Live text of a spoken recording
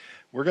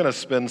We're going to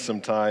spend some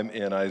time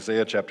in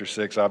Isaiah chapter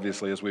 6,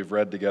 obviously, as we've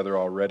read together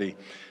already,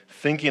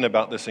 thinking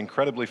about this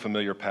incredibly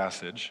familiar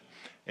passage.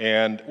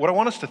 And what I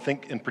want us to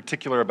think in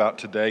particular about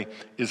today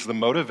is the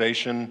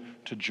motivation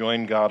to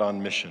join God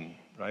on mission,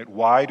 right?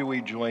 Why do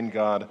we join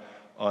God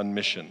on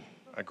mission?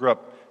 I grew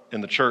up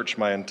in the church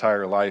my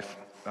entire life.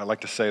 I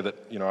like to say that,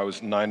 I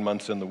was 9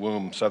 months in the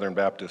womb, Southern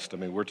Baptist. I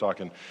mean, we're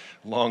talking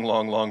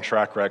long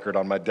track record.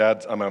 On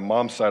my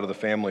mom's side of the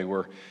family,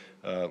 we're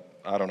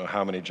I don't know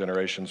how many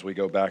generations we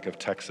go back of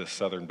Texas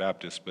Southern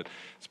Baptist, but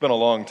it's been a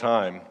long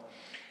time.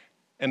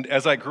 And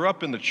as I grew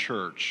up in the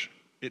church,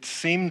 it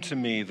seemed to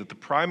me that the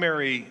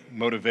primary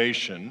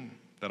motivation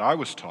that I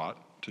was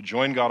taught to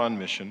join God on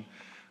mission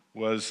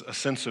was a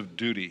sense of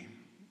duty,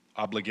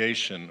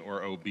 obligation,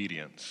 or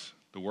obedience.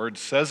 The word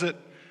says it,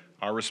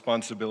 our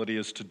responsibility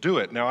is to do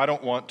it. Now, I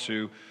don't want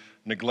to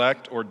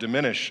neglect or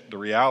diminish the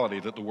reality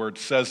that the word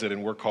says it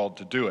and we're called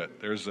to do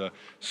it. There's a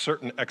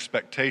certain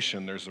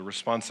expectation, there's a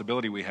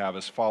responsibility we have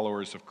as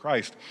followers of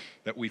Christ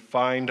that we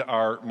find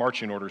our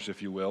marching orders,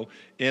 if you will,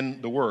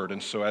 in the word.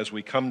 And so as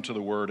we come to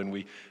the word and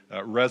we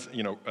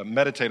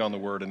meditate on the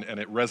word and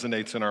it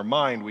resonates in our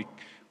mind,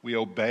 we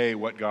obey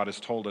what God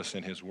has told us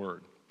in his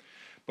word.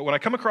 But when I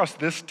come across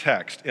this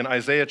text in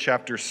Isaiah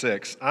chapter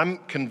 6, I'm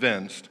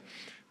convinced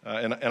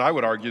and I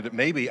would argue that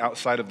maybe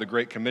outside of the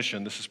Great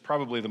Commission, this is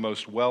probably the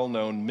most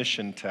well-known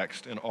mission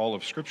text in all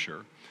of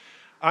Scripture.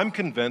 I'm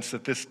convinced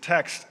that this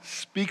text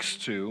speaks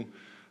to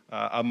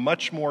a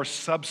much more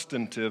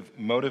substantive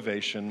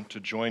motivation to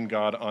join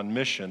God on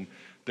mission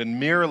than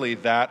merely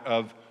that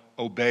of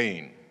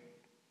obeying.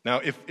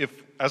 Now,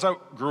 if as I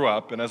grew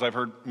up and as I've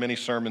heard many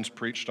sermons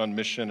preached on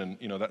mission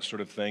and that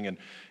sort of thing, and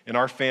in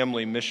our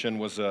family, mission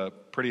was a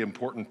pretty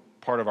important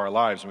part of our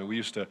lives. I mean, we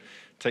used to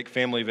take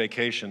family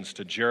vacations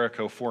to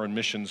Jericho Foreign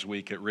Missions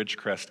Week at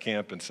Ridgecrest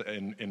Camp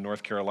in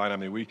North Carolina. I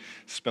mean, we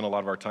spent a lot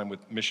of our time with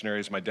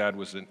missionaries. My dad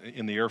was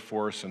in the Air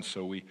Force, and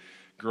so we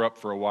grew up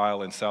for a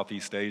while in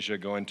Southeast Asia,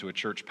 going to a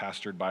church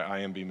pastored by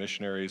IMB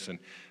missionaries, and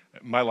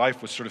my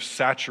life was sort of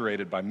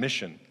saturated by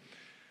mission.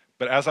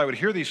 But as I would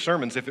hear these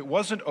sermons, if it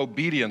wasn't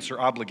obedience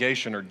or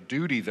obligation or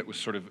duty that was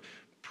sort of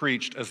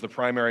preached as the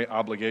primary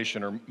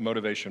obligation or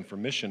motivation for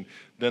mission,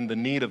 then the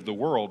need of the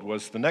world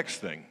was the next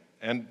thing.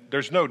 And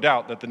there's no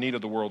doubt that the need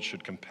of the world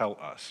should compel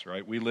us,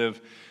 right? We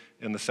live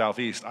in the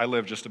Southeast. I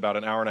live just about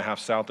an hour and a half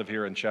south of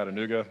here in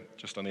Chattanooga,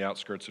 just on the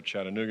outskirts of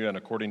Chattanooga. And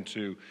according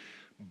to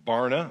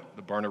Barna,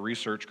 the Barna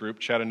Research Group,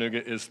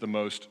 Chattanooga is the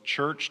most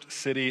churched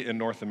city in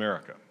North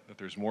America. That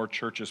there's more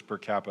churches per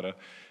capita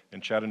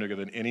in Chattanooga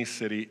than any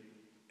city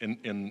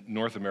in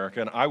North America.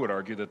 And I would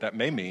argue that that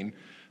may mean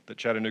that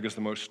Chattanooga is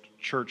the most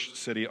churched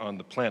city on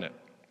the planet.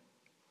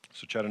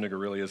 So Chattanooga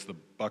really is the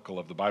buckle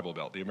of the Bible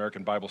Belt. The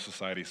American Bible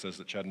Society says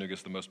that Chattanooga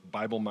is the most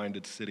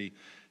Bible-minded city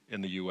in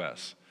the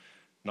U.S.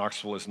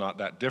 Knoxville is not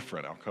that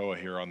different. Alcoa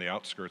here on the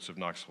outskirts of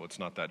Knoxville, it's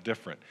not that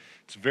different.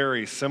 It's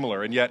very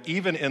similar. And yet,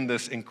 even in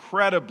this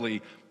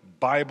incredibly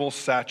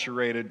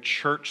Bible-saturated,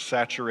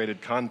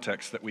 church-saturated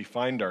context that we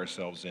find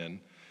ourselves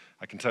in,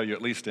 I can tell you,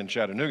 at least in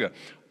Chattanooga,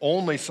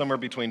 only somewhere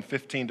between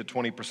 15 to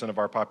 20% of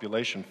our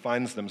population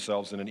finds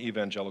themselves in an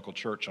evangelical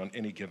church on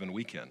any given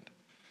weekend.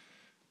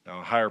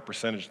 Now, a higher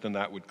percentage than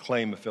that would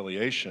claim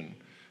affiliation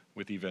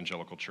with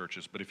evangelical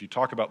churches. But if you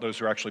talk about those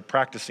who are actually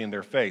practicing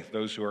their faith,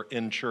 those who are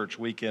in church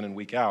week in and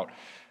week out,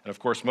 and of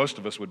course most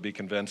of us would be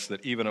convinced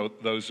that even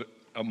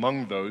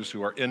among those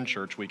who are in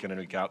church week in and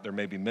week out, there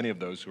may be many of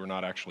those who are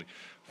not actually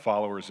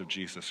followers of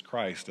Jesus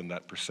Christ, and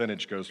that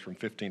percentage goes from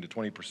 15 to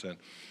 20%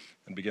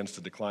 and begins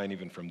to decline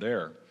even from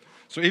there.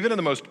 So even in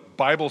the most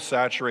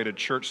Bible-saturated,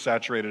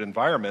 church-saturated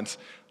environments,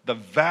 the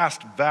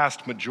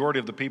vast majority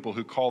of the people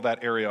who call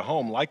that area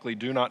home likely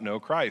do not know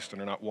Christ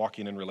and are not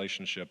walking in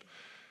relationship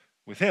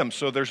with him.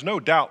 So there's no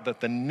doubt that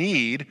the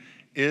need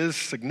is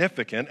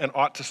significant and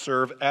ought to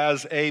serve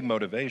as a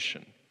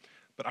motivation.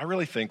 But I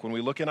really think when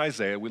we look at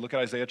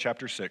Isaiah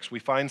chapter 6, we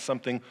find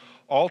something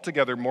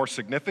altogether more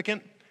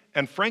significant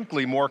and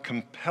frankly more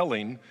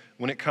compelling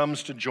when it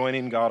comes to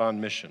joining God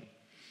on mission.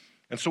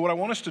 And so what I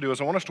want us to do is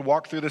I want us to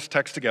walk through this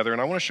text together,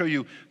 and I want to show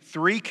you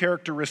three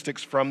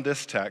characteristics from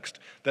this text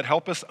that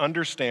help us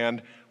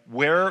understand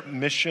where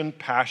mission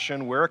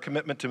passion, where a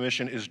commitment to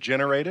mission is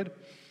generated,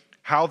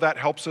 how that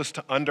helps us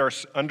to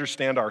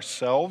understand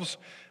ourselves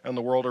and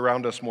the world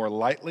around us more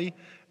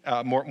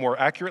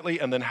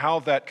accurately, and then how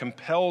that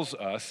compels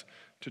us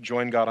to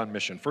join God on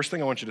mission. First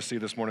thing I want you to see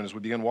this morning as we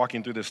begin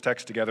walking through this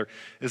text together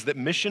is that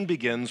mission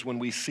begins when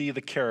we see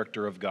the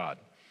character of God.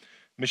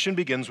 Mission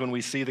begins when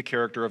we see the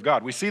character of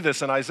God. We see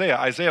this in Isaiah.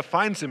 Isaiah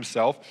finds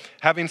himself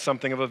having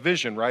something of a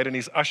vision, right? And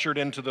he's ushered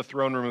into the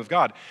throne room of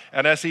God.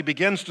 And as he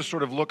begins to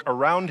sort of look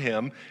around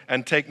him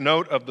and take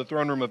note of the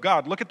throne room of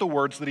God, look at the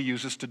words that he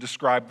uses to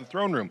describe the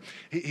throne room.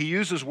 He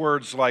uses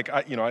words like,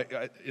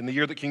 in the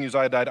year that King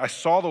Uzziah died, I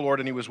saw the Lord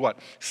and he was what?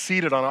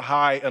 Seated on a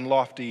high and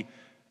lofty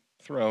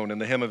throne, and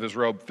the hem of his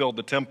robe filled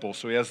the temple.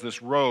 So he has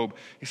this robe.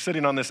 He's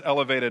sitting on this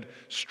elevated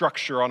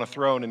structure on a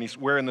throne, and he's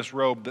wearing this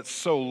robe that's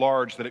so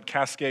large that it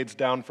cascades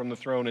down from the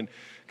throne and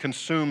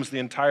consumes the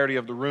entirety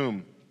of the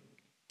room.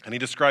 And he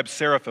describes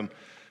seraphim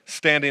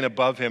standing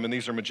above him, and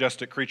these are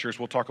majestic creatures.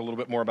 We'll talk a little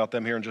bit more about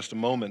them here in just a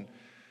moment.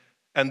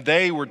 And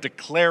they were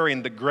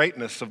declaring the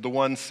greatness of the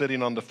one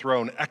sitting on the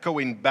throne,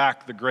 echoing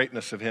back the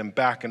greatness of him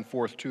back and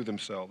forth to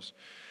themselves.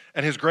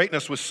 And his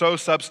greatness was so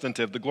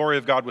substantive, the glory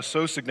of God was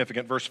so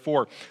significant, verse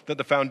 4, that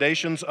the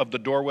foundations of the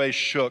doorway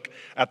shook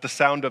at the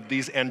sound of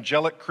these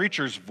angelic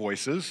creatures'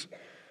 voices,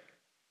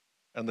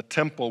 and the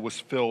temple was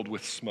filled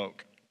with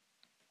smoke.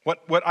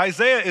 What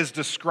Isaiah is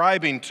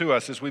describing to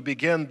us as we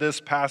begin this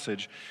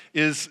passage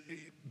is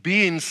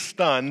being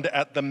stunned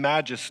at the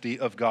majesty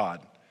of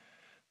God.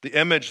 The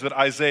image that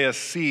Isaiah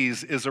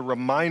sees is a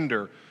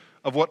reminder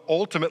of what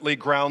ultimately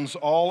grounds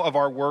all of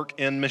our work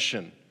in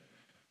mission.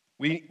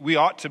 We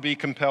ought to be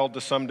compelled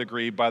to some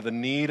degree by the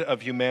need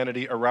of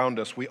humanity around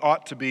us. We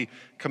ought to be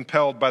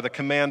compelled by the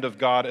command of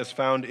God as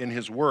found in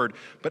his word.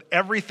 But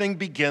everything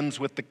begins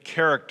with the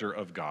character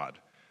of God,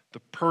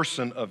 the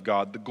person of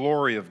God, the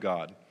glory of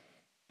God.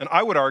 And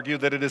I would argue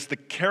that it is the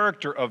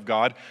character of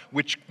God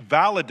which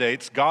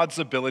validates God's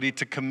ability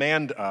to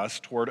command us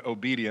toward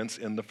obedience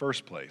in the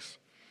first place.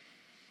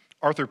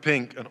 Arthur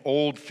Pink, an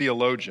old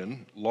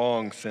theologian,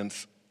 long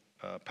since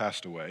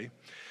passed away,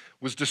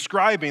 was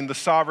describing the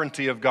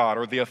sovereignty of God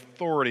or the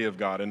authority of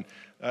God. And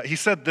he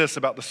said this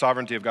about the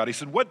sovereignty of God. He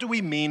said, what do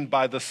we mean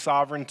by the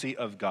sovereignty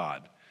of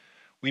God?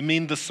 We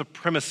mean the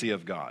supremacy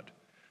of God,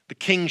 the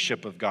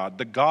kingship of God,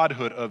 the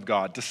godhood of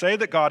God. To say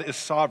that God is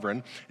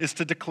sovereign is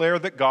to declare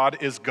that God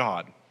is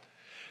God.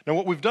 Now,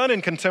 what we've done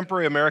in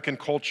contemporary American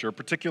culture,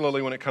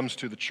 particularly when it comes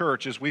to the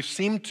church, is we've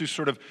seemed to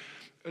sort of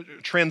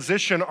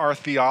transition our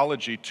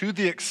theology to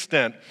the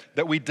extent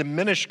that we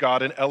diminish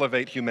God and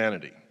elevate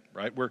humanity,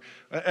 right?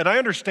 And I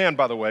understand,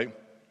 by the way,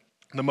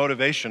 the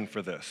motivation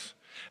for this.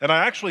 And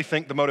I actually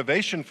think the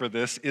motivation for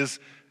this is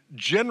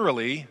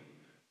generally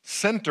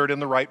centered in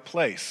the right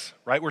place,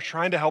 right? We're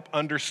trying to help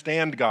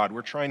understand God.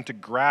 We're trying to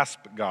grasp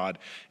God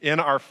in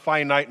our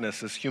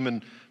finiteness as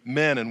human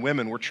men and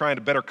women. We're trying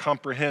to better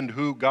comprehend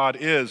who God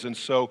is. And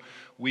so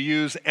we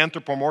use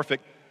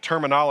anthropomorphic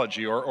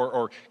terminology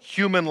or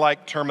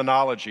human-like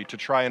terminology to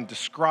try and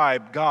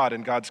describe God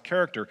and God's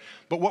character.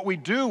 But what we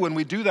do when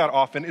we do that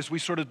often is we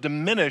sort of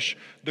diminish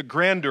the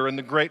grandeur and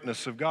the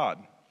greatness of God.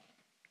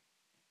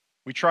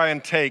 We try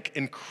and take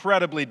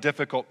incredibly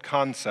difficult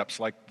concepts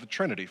like the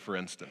Trinity, for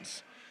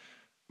instance.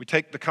 We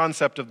take the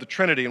concept of the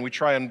Trinity and we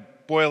try and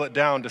boil it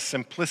down to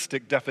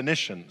simplistic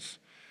definitions.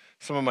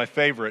 Some of my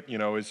favorite,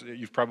 is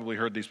you've probably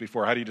heard these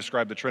before. How do you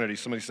describe the Trinity?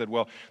 Somebody said,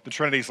 well, the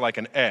Trinity is like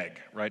an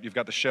egg, right? You've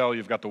got the shell,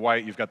 you've got the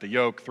white, you've got the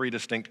yolk, three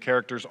distinct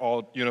characters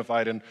all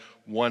unified in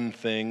one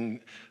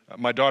thing.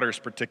 My daughter's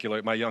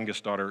particular, my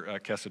youngest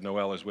daughter, Kessid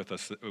Noel, is with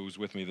us. Was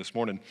with me this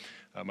morning.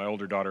 My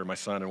older daughter, my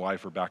son and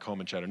wife are back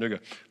home in Chattanooga.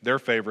 Their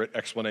favorite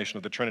explanation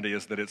of the Trinity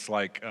is that it's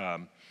like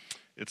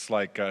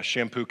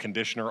shampoo,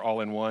 conditioner,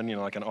 all in one,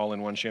 like an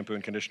all-in-one shampoo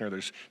and conditioner.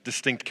 There's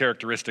distinct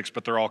characteristics,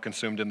 but they're all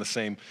consumed in the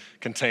same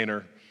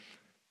container.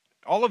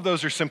 All of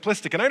those are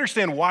simplistic, and I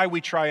understand why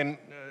we try and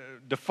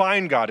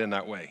define God in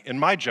that way. In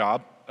my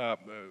job,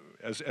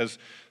 as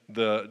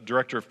the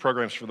director of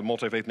programs for the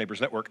Multi-Faith Neighbors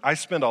Network, I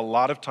spend a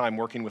lot of time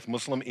working with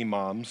Muslim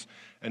imams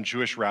and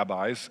Jewish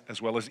rabbis,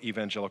 as well as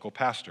evangelical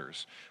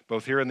pastors,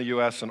 both here in the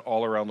U.S. and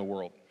all around the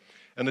world.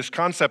 And this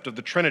concept of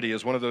the Trinity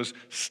is one of those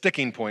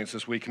sticking points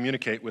as we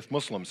communicate with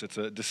Muslims. It's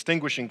a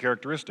distinguishing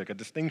characteristic, a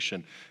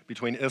distinction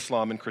between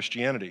Islam and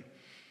Christianity.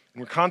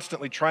 And we're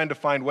constantly trying to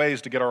find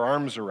ways to get our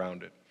arms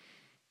around it.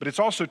 But it's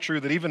also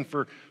true that even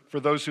for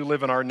those who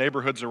live in our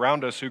neighborhoods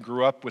around us who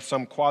grew up with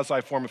some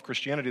quasi-form of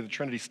Christianity, the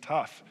Trinity's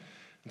tough.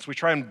 And so we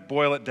try and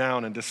boil it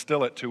down and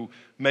distill it to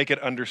make it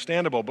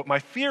understandable. But my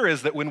fear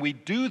is that when we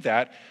do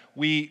that,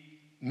 we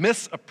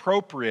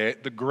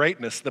misappropriate the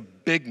greatness, the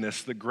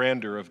bigness, the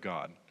grandeur of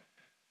God.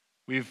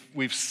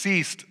 We've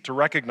ceased to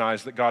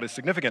recognize that God is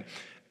significant.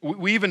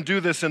 We even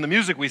do this in the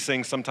music we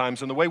sing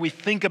sometimes, in the way we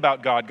think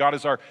about God. God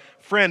is our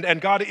friend,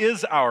 and God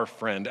is our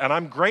friend. And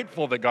I'm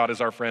grateful that God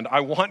is our friend. I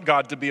want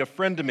God to be a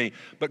friend to me.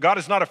 But God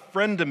is not a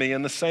friend to me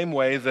in the same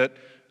way that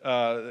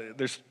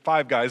there's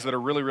 5 guys that are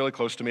really, really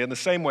close to me, in the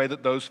same way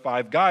that those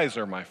 5 guys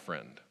are my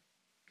friend.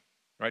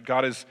 Right?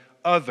 God is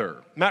other.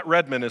 Matt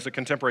Redman is a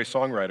contemporary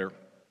songwriter.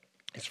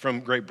 He's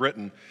from Great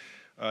Britain.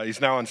 He's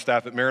now on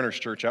staff at Mariners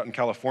Church out in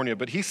California.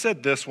 But he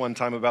said this one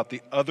time about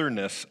the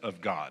otherness of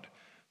God.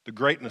 The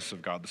greatness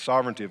of God, the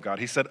sovereignty of God.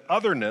 He said,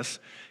 otherness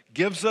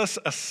gives us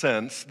a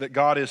sense that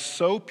God is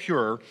so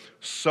pure,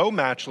 so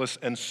matchless,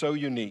 and so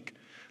unique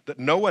that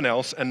no one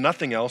else and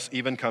nothing else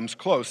even comes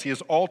close. He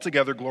is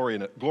altogether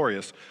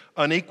glorious,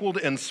 unequaled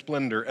in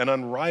splendor, and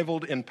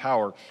unrivaled in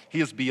power. He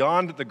is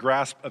beyond the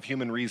grasp of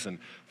human reason,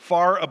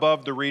 far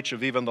above the reach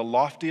of even the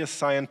loftiest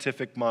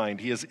scientific mind.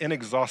 He is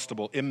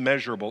inexhaustible,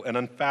 immeasurable, and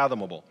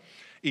unfathomable.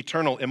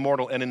 Eternal,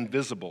 immortal, and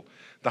invisible.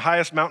 The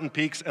highest mountain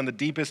peaks and the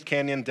deepest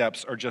canyon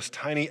depths are just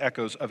tiny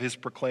echoes of his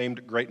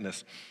proclaimed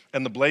greatness,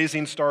 and the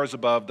blazing stars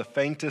above, the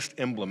faintest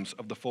emblems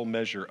of the full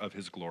measure of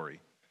his glory.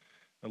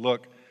 Now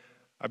look,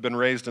 I've been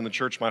raised in the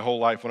church my whole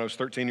life. When I was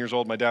 13 years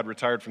old, my dad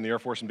retired from the Air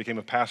Force and became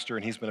a pastor,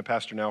 and he's been a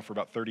pastor now for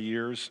about 30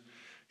 years.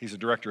 He's a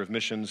director of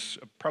missions,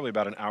 probably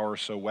about an hour or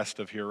so west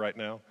of here right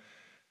now.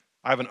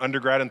 I have an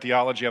undergrad in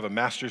theology, I have a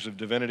master's of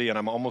divinity, and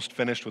I'm almost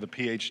finished with a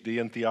PhD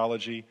in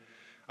theology.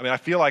 I mean, I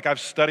feel like I've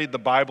studied the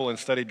Bible and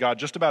studied God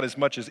just about as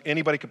much as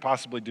anybody could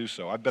possibly do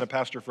so. I've been a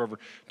pastor for over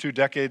 2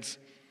 decades,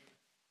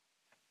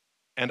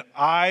 and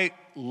I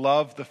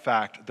love the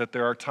fact that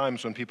there are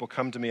times when people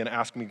come to me and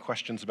ask me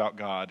questions about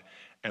God,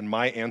 and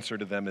my answer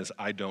to them is,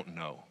 I don't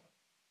know.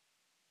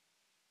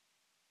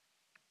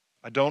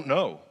 I don't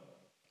know.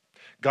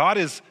 God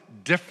is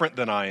different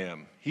than I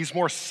am. He's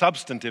more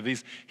substantive.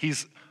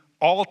 He's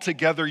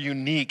altogether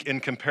unique in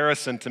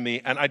comparison to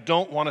me, and I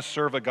don't want to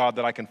serve a God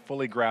that I can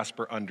fully grasp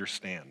or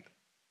understand.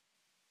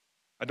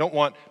 I don't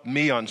want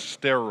me on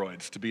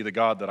steroids to be the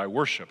God that I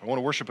worship. I want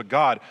to worship a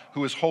God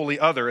who is wholly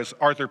other, as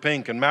Arthur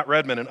Pink and Matt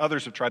Redman and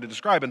others have tried to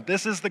describe, and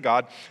this is the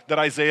God that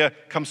Isaiah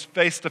comes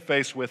face to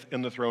face with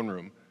in the throne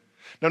room.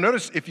 Now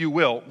notice, if you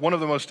will, one of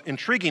the most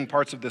intriguing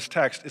parts of this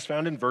text is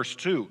found in verse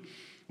 2,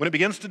 when it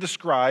begins to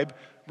describe,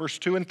 verse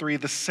 2 and 3,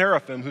 the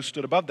seraphim who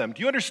stood above them.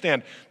 Do you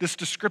understand this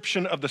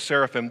description of the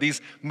seraphim,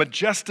 these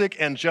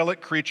majestic angelic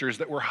creatures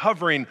that were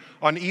hovering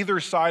on either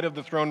side of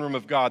the throne room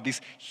of God,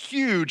 these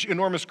huge,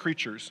 enormous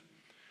creatures?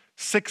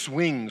 6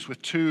 wings,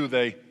 with 2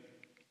 they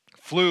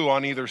flew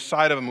on either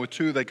side of them, with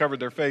 2 they covered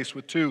their face,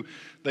 with 2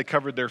 they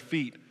covered their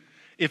feet.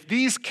 If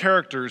these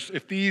characters,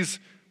 if these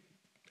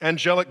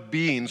angelic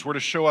beings were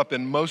to show up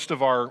in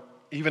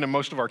even in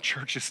most of our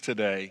churches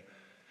today,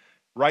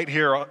 right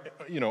here,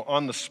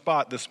 on the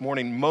spot this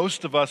morning,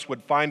 most of us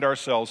would find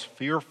ourselves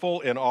fearful,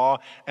 in awe,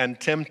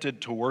 and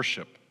tempted to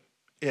worship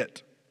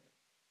it.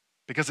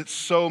 Because it's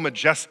so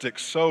majestic,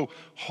 so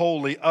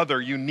holy,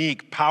 other,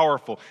 unique,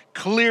 powerful,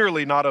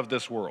 clearly not of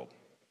this world.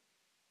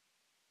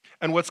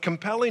 And what's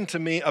compelling to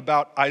me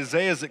about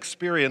Isaiah's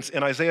experience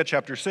in Isaiah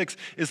chapter 6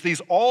 is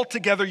these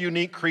altogether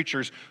unique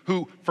creatures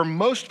who, for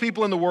most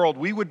people in the world,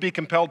 we would be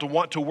compelled to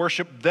want to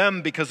worship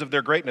them because of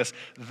their greatness.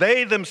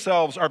 They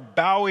themselves are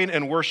bowing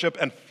in worship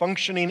and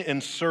functioning in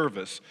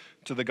service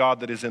to the God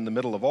that is in the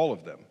middle of all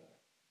of them.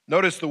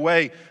 Notice the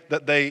way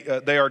that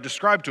they are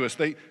described to us.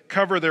 They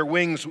cover their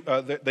wings.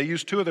 They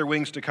use 2 of their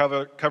wings to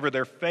cover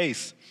their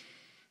face.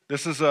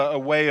 This is a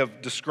way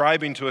of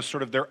describing to us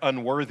sort of their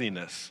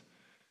unworthiness.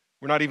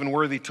 We're not even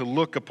worthy to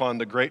look upon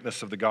the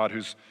greatness of the God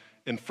who's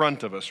in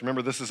front of us.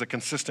 Remember, this is a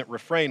consistent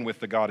refrain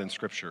with the God in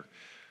Scripture.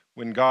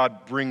 When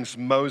God brings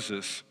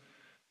Moses,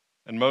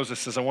 and Moses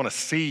says, I want to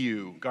see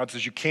you. God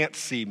says, you can't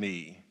see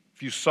me.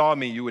 If you saw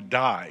me, you would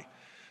die.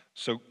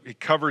 So he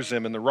covers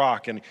him in the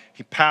rock, and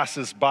he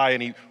passes by,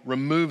 and he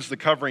removes the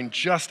covering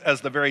just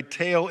as the very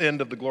tail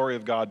end of the glory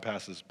of God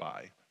passes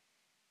by.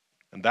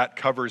 And that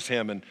covers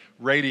him and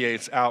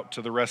radiates out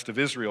to the rest of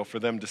Israel for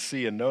them to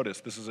see and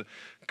notice. This is a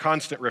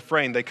constant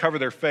refrain. They cover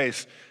their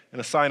face in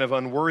a sign of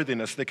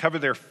unworthiness. They cover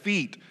their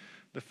feet.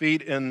 The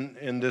feet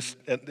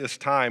at this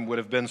time would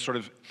have been sort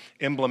of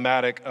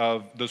emblematic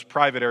of those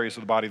private areas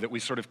of the body that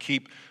we sort of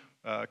keep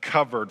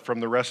covered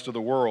from the rest of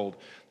the world.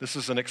 This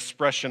is an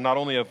expression not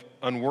only of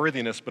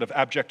unworthiness, but of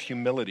abject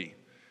humility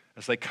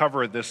as they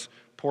cover this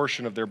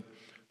portion of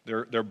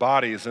their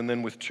bodies, and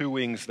then with 2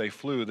 wings they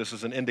flew. This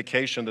is an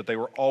indication that they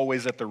were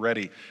always at the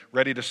ready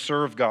to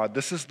serve God.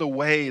 This is the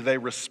way they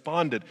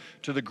responded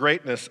to the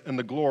greatness and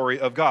the glory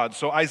of God.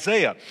 So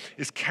Isaiah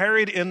is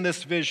carried in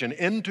this vision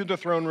into the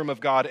throne room of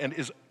God and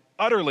is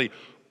utterly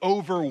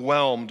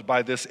overwhelmed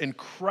by this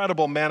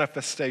incredible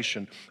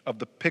manifestation of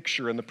the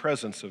picture and the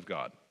presence of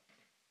God.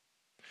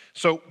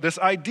 So this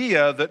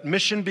idea that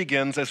mission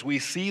begins as we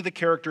see the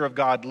character of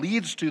God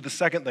leads to the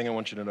second thing I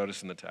want you to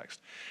notice in the text,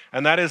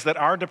 and that is that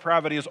our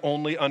depravity is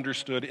only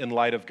understood in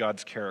light of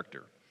God's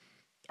character.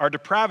 Our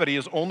depravity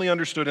is only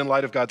understood in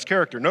light of God's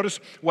character. Notice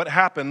what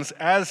happens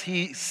as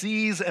he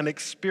sees and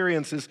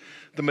experiences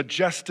the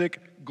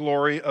majestic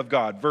glory of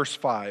God. Verse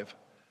 5,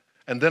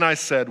 and then I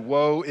said,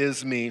 woe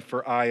is me,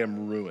 for I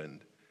am ruined,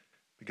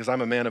 because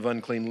I'm a man of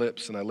unclean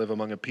lips, and I live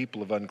among a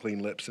people of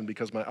unclean lips, and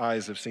because my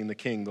eyes have seen the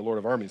King, the Lord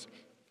of armies.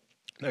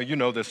 Now, you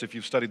know this if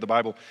you've studied the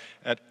Bible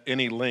at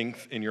any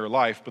length in your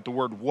life, but the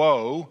word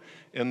woe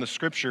in the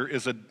Scripture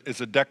is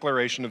a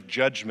declaration of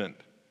judgment.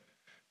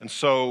 And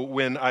so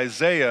when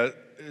Isaiah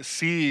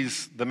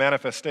sees the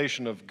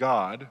manifestation of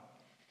God,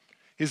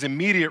 his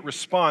immediate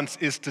response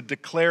is to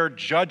declare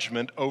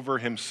judgment over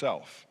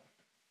himself,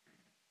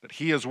 that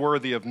he is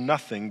worthy of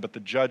nothing but the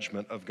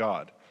judgment of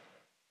God.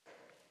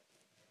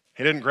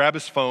 He didn't grab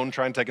his phone,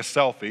 try and take a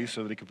selfie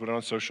so that he could put it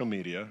on social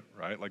media,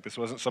 right? Like this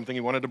wasn't something he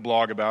wanted to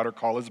blog about or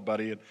call his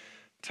buddy and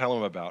tell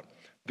him about.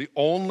 The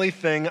only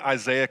thing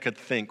Isaiah could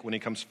think when he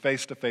comes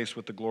face to face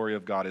with the glory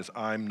of God is,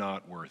 I'm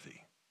not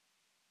worthy.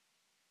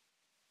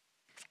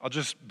 I'll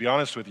just be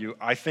honest with you.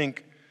 I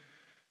think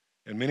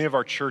in many of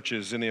our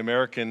churches in the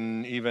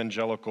American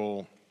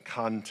evangelical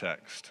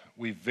context,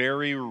 we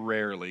very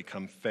rarely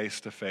come face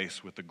to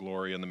face with the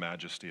glory and the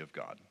majesty of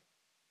God.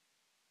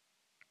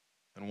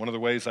 And one of the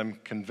ways I'm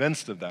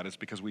convinced of that is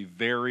because we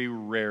very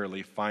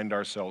rarely find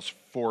ourselves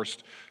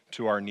forced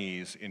to our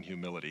knees in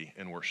humility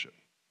and worship.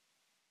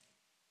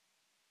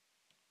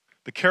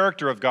 the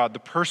character of God, the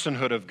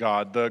personhood of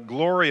God, the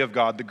glory of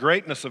God, the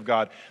greatness of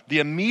God, the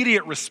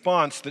immediate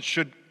response that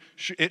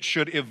it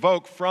should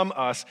evoke from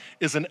us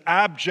is an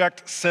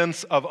abject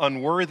sense of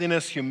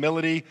unworthiness,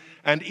 humility,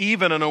 and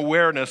even an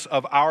awareness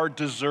of our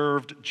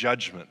deserved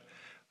judgment.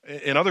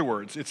 In other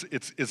words,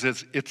 it's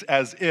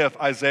as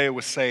if Isaiah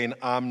was saying,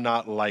 I'm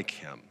not like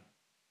him.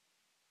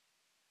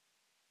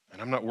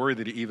 And I'm not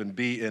worthy to even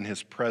be in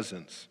his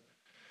presence.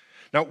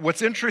 Now,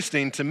 what's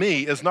interesting to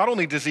me is not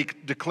only does he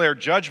declare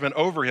judgment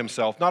over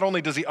himself, not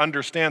only does he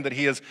understand that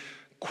he is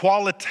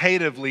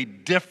qualitatively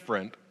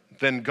different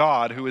than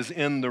God who is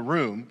in the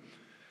room,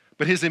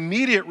 but his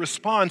immediate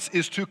response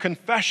is to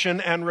confession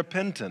and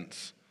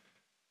repentance.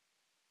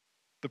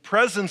 The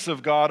presence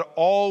of God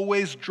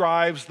always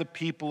drives the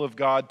people of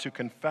God to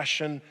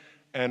confession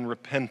and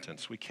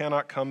repentance. We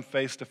cannot come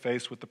face to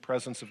face with the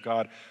presence of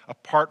God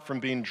apart from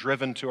being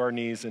driven to our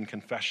knees in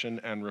confession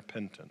and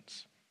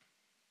repentance.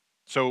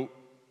 So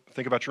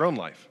think about your own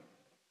life.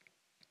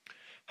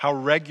 How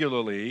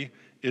regularly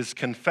is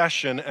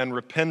confession and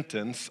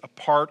repentance a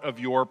part of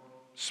your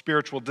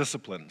spiritual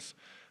disciplines,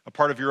 a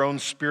part of your own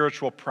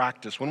spiritual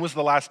practice? When was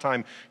the last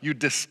time you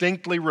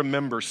distinctly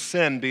remember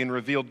sin being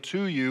revealed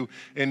to you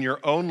in your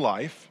own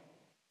life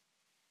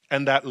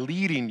and that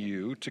leading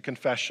you to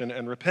confession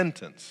and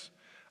repentance?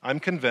 I'm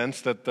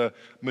convinced that the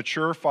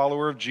mature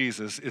follower of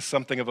Jesus is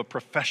something of a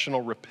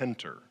professional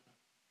repenter.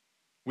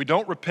 We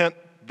don't repent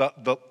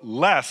the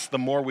less the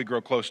more we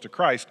grow close to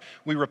Christ.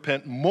 We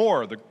repent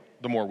more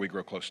the more we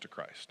grow close to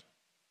Christ.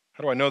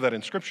 How do I know that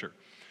in Scripture?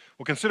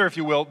 Well, consider, if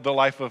you will, the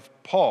life of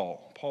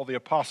Paul the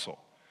Apostle.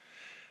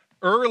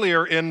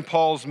 Earlier in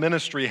Paul's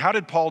ministry, how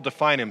did Paul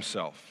define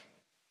himself?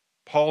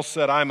 Paul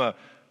said, I'm a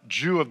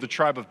Jew of the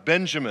tribe of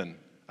Benjamin,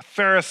 a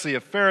Pharisee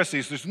of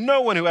Pharisees. There's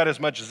no one who had as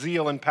much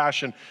zeal and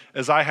passion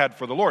as I had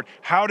for the Lord.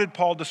 How did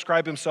Paul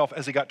describe himself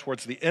as he got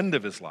towards the end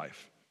of his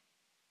life?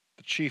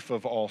 The chief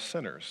of all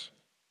sinners.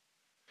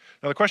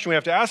 Now the question we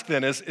have to ask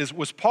then is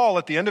was Paul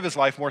at the end of his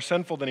life more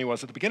sinful than he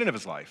was at the beginning of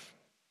his life?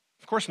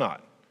 Of course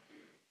not.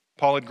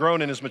 Paul had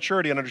grown in his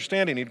maturity and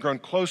understanding. He'd grown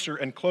closer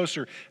and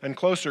closer and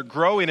closer,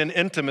 growing in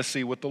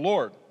intimacy with the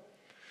Lord.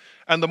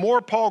 And the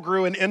more Paul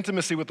grew in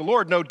intimacy with the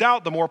Lord, no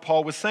doubt the more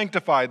Paul was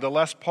sanctified, the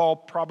less Paul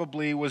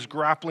probably was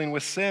grappling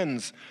with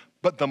sins,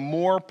 but the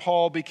more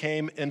Paul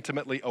became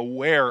intimately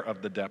aware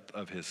of the depth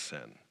of his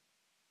sin.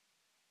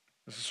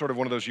 This is sort of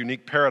one of those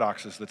unique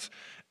paradoxes that's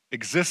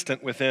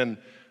existent within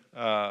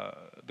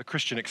the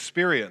Christian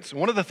experience. And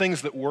one of the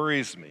things that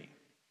worries me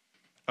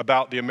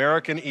about the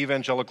American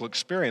evangelical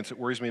experience, it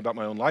worries me about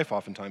my own life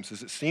oftentimes,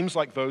 is it seems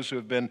like those who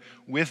have been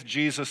with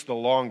Jesus the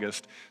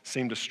longest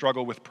seem to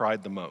struggle with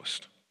pride the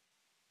most.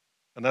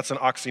 And that's an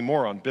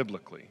oxymoron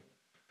biblically.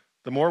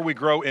 The more we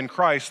grow in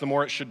Christ, the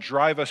more it should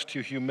drive us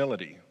to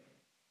humility.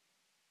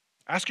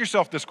 Ask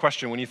yourself this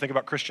question when you think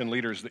about Christian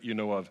leaders that you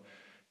know of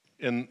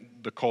in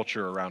the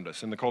culture around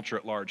us, in the culture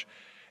at large.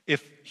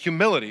 If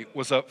humility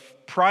was a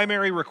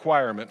primary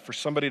requirement for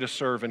somebody to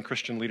serve in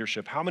Christian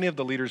leadership, how many of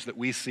the leaders that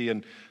we see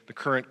in the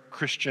current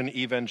Christian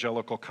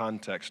evangelical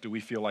context do we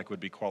feel like would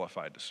be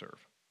qualified to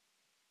serve?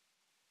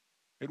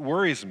 It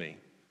worries me.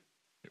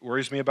 It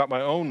worries me about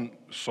my own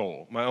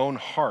soul, my own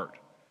heart.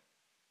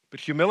 But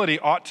humility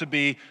ought to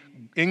be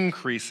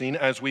increasing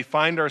as we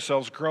find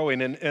ourselves growing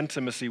in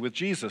intimacy with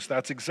Jesus.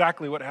 That's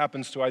exactly what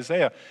happens to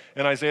Isaiah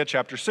in Isaiah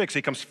chapter 6.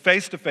 He comes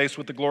face to face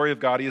with the glory of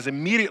God. He is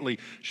immediately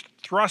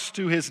thrust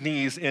to his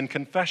knees in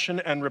confession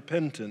and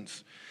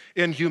repentance.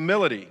 In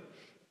humility,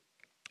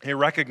 he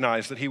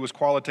recognized that he was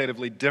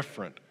qualitatively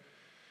different.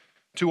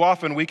 Too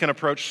often we can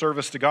approach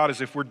service to God as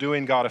if we're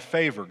doing God a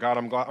favor.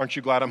 God, aren't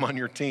you glad I'm on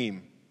your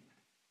team?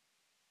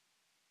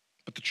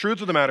 But the truth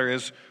of the matter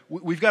is,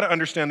 we've got to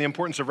understand the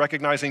importance of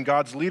recognizing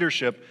God's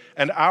leadership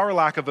and our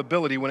lack of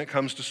ability when it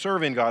comes to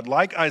serving God.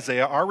 Like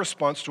Isaiah, our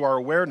response to our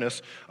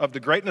awareness of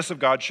the greatness of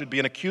God should be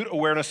an acute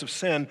awareness of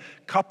sin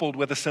coupled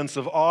with a sense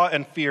of awe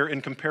and fear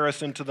in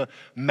comparison to the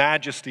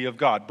majesty of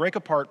God. Break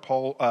apart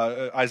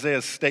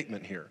Isaiah's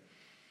statement here.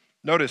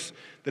 Notice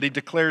that he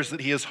declares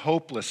that he is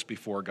hopeless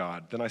before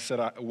God. Then I said,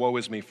 woe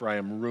is me, for I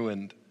am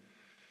ruined.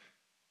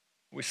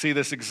 We see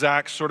this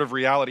exact sort of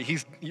reality.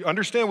 You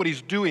understand what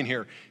he's doing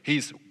here.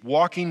 He's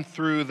walking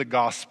through the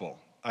gospel,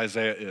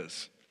 Isaiah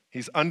is.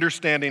 He's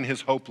understanding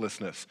his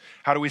hopelessness.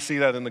 How do we see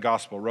that in the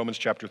gospel? Romans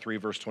chapter 3,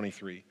 verse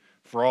 23.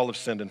 For all have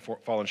sinned and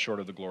fallen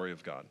short of the glory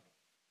of God.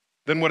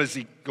 Then what does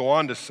he go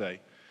on to say?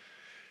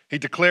 He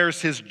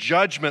declares his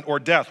judgment or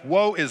death.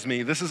 Woe is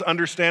me. This is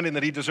understanding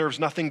that he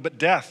deserves nothing but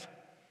death.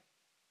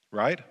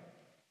 Right?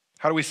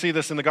 How do we see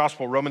this in the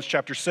gospel? Romans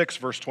chapter 6,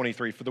 verse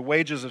 23. For the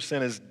wages of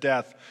sin is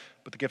death,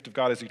 but the gift of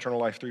God is eternal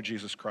life through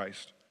Jesus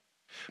Christ.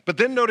 But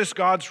then notice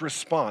God's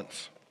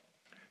response.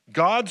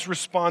 God's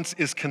response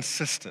is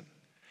consistent.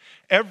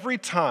 Every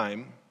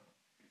time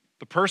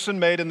the person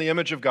made in the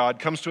image of God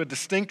comes to a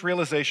distinct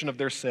realization of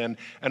their sin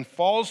and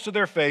falls to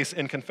their face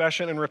in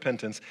confession and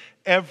repentance,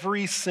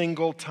 every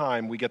single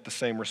time we get the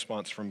same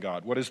response from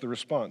God. What is the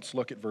response?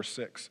 Look at verse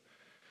 6.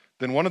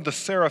 Then one of the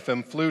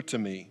seraphim flew to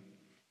me.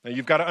 Now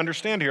you've got to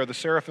understand here, the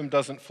seraphim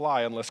doesn't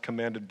fly unless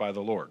commanded by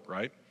the Lord,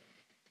 right?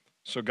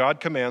 So God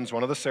commands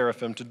one of the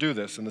seraphim to do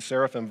this. And the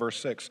seraphim, verse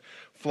 6,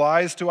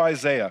 flies to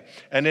Isaiah,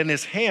 and in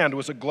his hand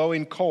was a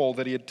glowing coal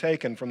that he had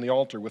taken from the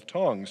altar with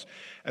tongs.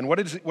 And what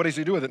does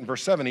he do with it? In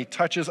verse 7, he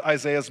touches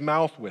Isaiah's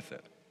mouth with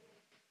it.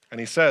 And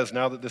he says,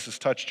 now that this has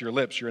touched your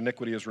lips, your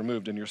iniquity is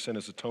removed and your sin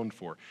is atoned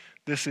for.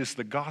 This is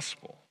the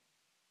gospel.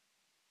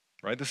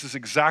 Right? This is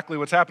exactly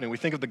what's happening. We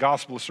think of the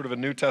gospel as sort of a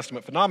New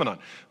Testament phenomenon,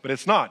 but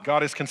it's not.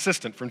 God is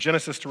consistent from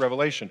Genesis to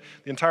Revelation.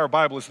 The entire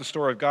Bible is the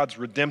story of God's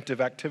redemptive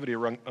activity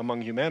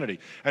among humanity.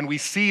 And we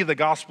see the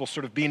gospel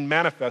sort of being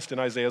manifest in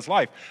Isaiah's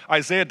life.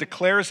 Isaiah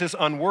declares his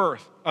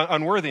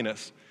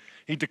unworthiness.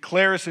 He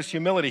declares his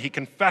humility. He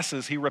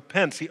confesses. He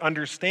repents. He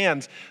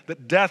understands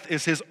that death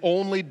is his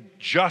only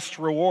just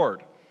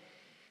reward.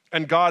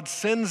 And God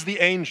sends the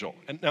angel.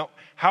 And now,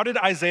 how did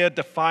Isaiah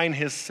define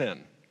his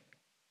sin?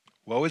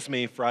 Woe is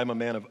me, for I am a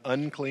man of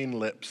unclean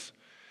lips,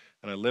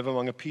 and I live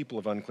among a people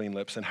of unclean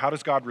lips. And how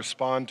does God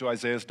respond to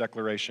Isaiah's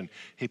declaration?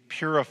 He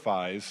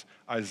purifies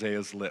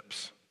Isaiah's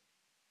lips.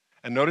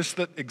 And notice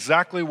that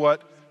exactly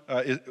what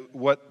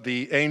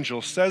the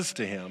angel says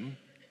to him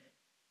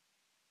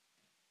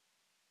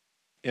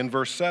in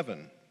verse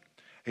 7.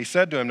 He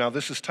said to him, now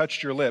this has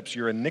touched your lips,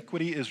 your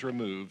iniquity is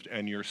removed,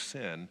 and your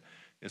sin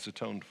is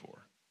atoned for.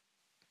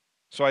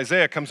 So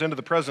Isaiah comes into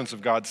the presence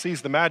of God,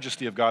 sees the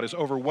majesty of God, is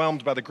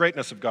overwhelmed by the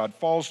greatness of God,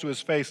 falls to his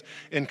face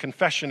in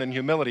confession and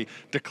humility,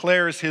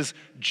 declares his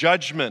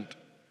judgment,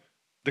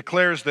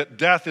 declares that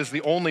death is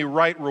the only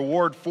right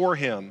reward for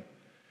him.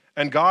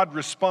 And God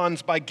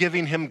responds by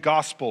giving him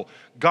gospel.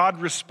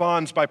 God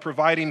responds by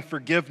providing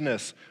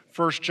forgiveness.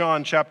 1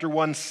 John chapter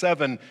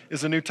 1:7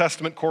 is a New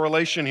Testament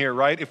correlation here,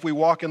 right? If we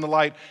walk in the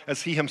light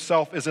as he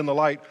himself is in the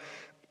light,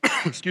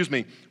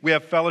 we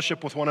have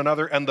fellowship with one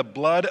another, and the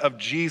blood of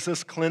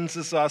Jesus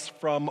cleanses us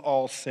from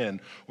all sin,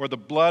 or the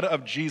blood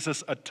of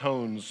Jesus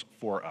atones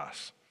for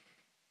us.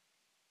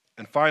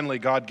 And finally,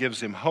 God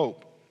gives him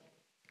hope.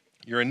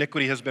 Your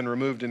iniquity has been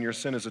removed and your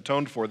sin is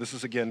atoned for. This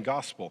is again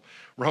gospel.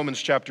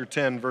 Romans chapter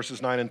 10,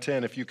 verses 9 and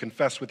 10. If you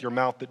confess with your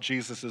mouth that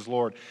Jesus is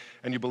Lord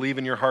and you believe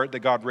in your heart that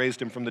God raised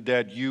him from the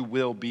dead, you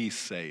will be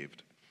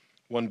saved.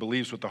 One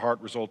believes with the heart,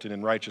 resulting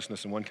in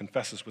righteousness, and one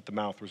confesses with the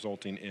mouth,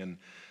 resulting in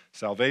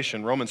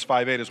salvation. Romans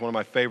 5:8 is one of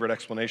my favorite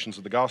explanations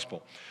of the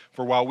gospel.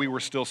 For while we were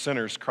still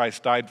sinners,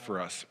 Christ died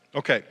for us.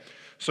 Okay,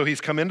 so he's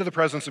come into the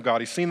presence of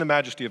God. He's seen the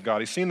majesty of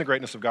God. He's seen the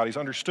greatness of God. He's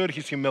understood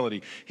his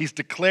humility. He's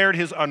declared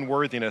his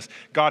unworthiness.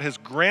 God has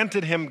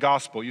granted him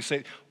gospel. You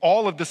say,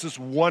 all of this is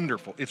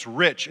wonderful. It's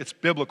rich. It's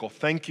biblical.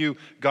 Thank you,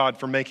 God,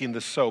 for making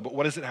this so. But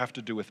what does it have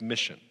to do with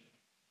mission?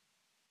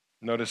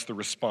 Notice the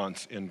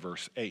response in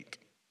verse 8.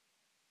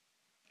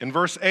 In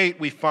verse 8,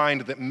 we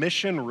find that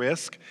mission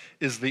risk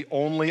is the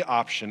only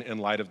option in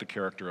light of the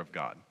character of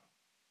God.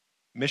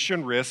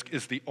 Mission risk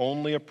is the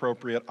only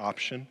appropriate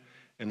option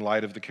in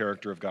light of the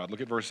character of God.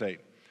 Look at verse 8.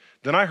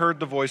 Then I heard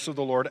the voice of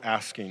the Lord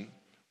asking,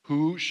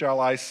 who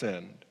shall I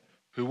send?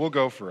 Who will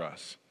go for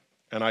us?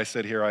 And I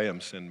said, here I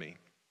am, send me.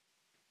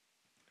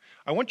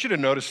 I want you to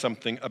notice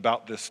something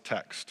about this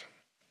text.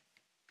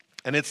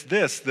 And it's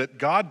this, that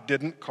God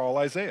didn't call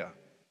Isaiah.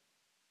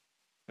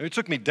 It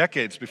took me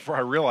decades before I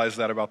realized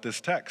that about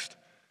this text.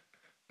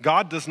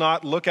 God does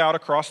not look out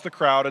across the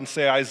crowd and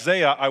say,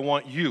 Isaiah, I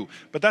want you.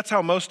 But that's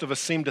how most of us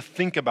seem to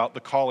think about the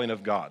calling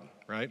of God,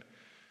 right?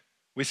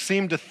 We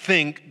seem to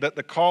think that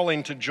the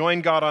calling to join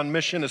God on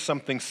mission is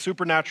something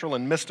supernatural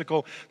and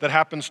mystical that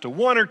happens to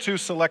one or two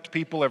select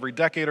people every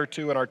decade or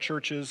two in our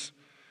churches.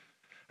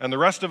 And the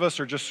rest of us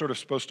are just sort of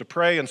supposed to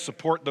pray and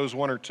support those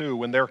one or two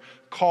when they're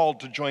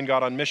called to join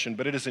God on mission.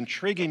 But it is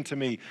intriguing to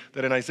me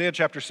that in Isaiah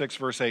chapter 6,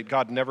 verse 8,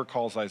 God never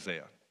calls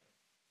Isaiah.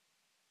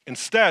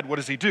 Instead, what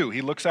does he do? He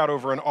looks out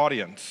over an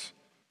audience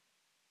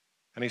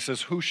and he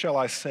says, who shall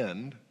I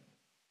send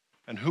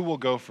and who will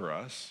go for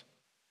us?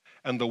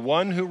 And the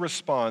one who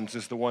responds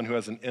is the one who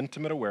has an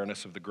intimate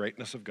awareness of the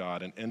greatness of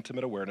God, an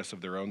intimate awareness of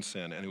their own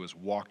sin, and who has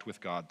walked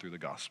with God through the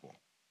gospel.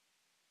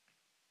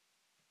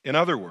 In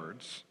other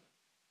words,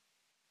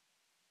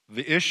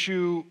 the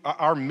issue,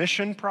 our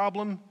mission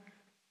problem,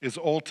 is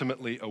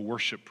ultimately a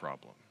worship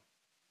problem.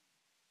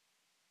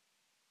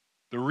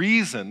 The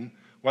reason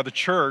why the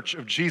church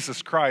of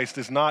Jesus Christ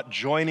is not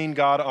joining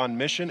God on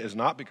mission is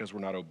not because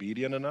we're not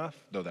obedient enough,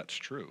 though that's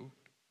true.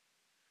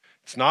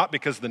 It's not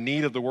because the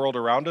need of the world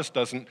around us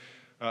doesn't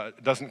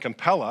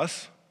compel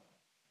us.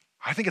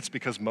 I think it's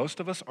because most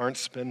of us aren't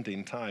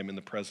spending time in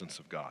the presence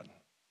of God.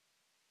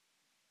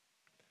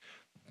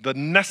 The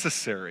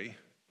necessary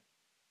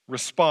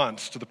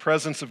response to the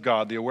presence of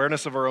God, the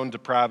awareness of our own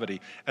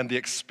depravity, and the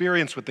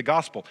experience with the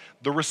gospel,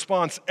 the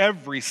response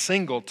every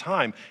single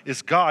time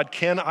is, God,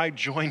 can I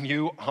join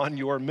you on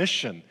your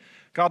mission?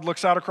 God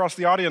looks out across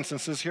the audience and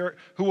says, here,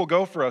 who will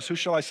go for us? Who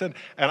shall I send?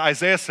 And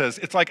Isaiah says,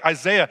 it's like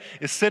Isaiah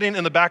is sitting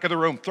in the back of the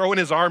room, throwing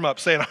his arm up,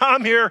 saying,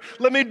 I'm here,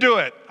 let me do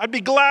it. I'd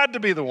be glad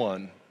to be the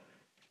one.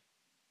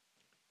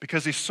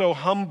 Because he's so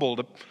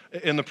humbled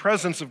in the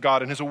presence of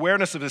God and his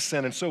awareness of his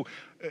sin, and so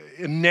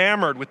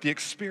enamored with the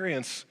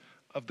experience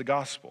of the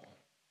gospel.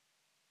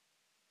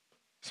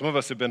 Some of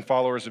us have been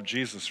followers of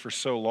Jesus for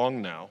so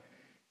long now.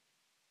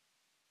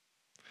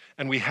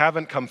 and we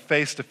haven't come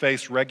face to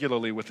face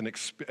regularly with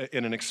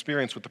in an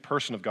experience with the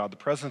person of God, the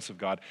presence of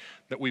God,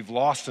 that we've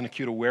lost an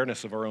acute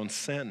awareness of our own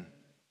sin.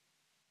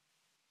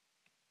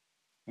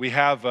 We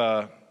have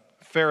a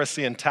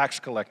Pharisee and tax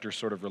collector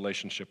sort of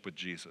relationship with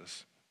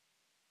Jesus.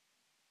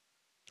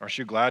 Aren't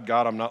you glad,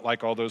 God, I'm not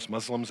like all those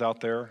Muslims out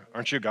there?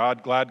 Aren't you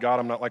glad, God,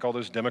 I'm not like all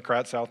those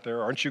Democrats out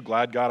there? Aren't you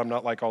glad, God, I'm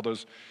not like all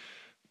those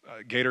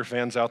Gator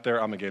fans out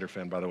there? I'm a Gator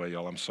fan, by the way,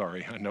 y'all. I'm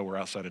sorry. I know we're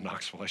outside of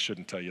Knoxville. I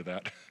shouldn't tell you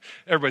that.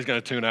 Everybody's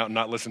going to tune out and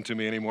not listen to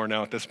me anymore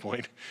now at this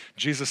point.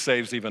 Jesus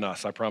saves even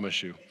us, I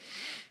promise you.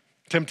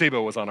 Tim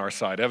Tebow was on our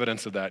side,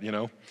 evidence of that, you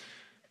know.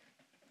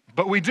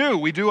 But we do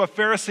a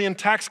Pharisee and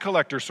tax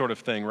collector sort of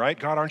thing, right?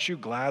 God, aren't you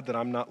glad that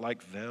I'm not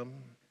like them?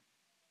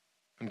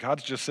 And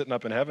God's just sitting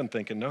up in heaven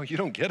thinking, no, you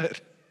don't get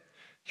it.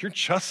 You're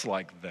just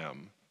like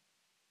them.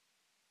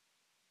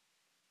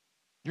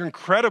 You're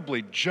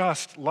incredibly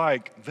just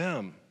like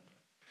them.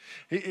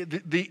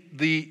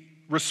 The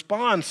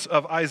response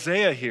of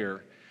Isaiah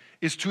here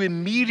is to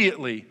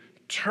immediately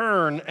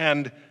turn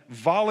and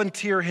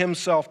volunteer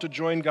himself to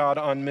join God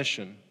on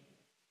mission.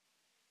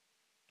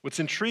 What's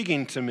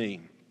intriguing to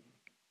me,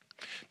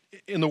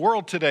 in the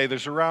world today,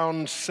 there's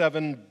around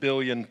 7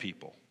 billion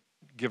people,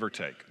 give or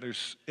take.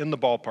 There's in the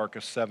ballpark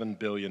of 7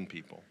 billion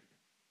people.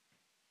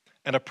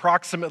 And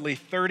approximately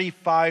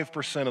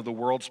 35% of the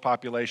world's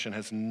population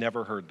has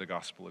never heard the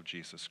gospel of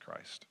Jesus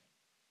Christ.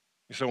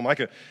 You say, well,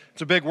 Micah,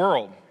 it's a big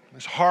world.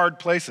 There's hard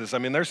places. I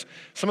mean, there's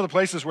some of the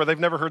places where they've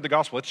never heard the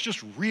gospel. It's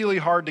just really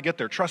hard to get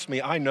there. Trust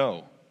me, I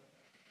know.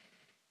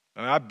 I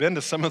mean, I've been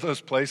to some of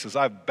those places.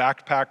 I've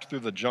backpacked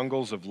through the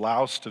jungles of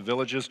Laos to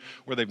villages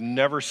where they've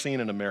never seen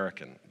an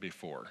American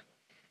before.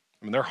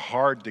 I mean, they're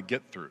hard to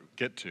get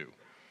to.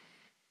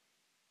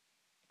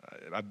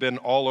 I've been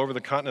all over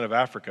the continent of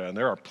Africa, and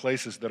there are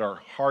places that are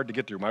hard to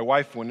get through. My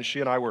wife, when she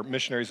and I were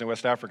missionaries in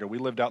West Africa, we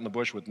lived out in the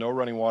bush with no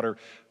running water,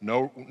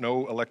 no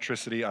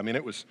electricity. I mean,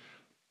 it was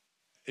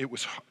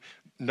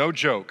no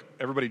joke.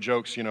 Everybody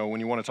jokes, you know, when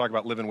you want to talk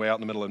about living way out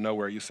in the middle of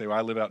nowhere, you say, well,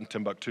 I live out in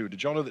Timbuktu.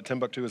 Did y'all know that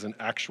Timbuktu is an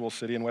actual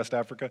city in West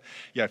Africa?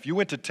 Yeah, if you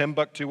went to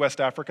Timbuktu, West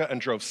Africa,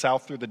 and drove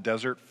south through the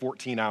desert,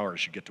 14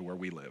 hours, you get to where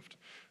we lived.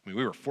 I mean,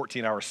 we were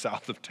 14 hours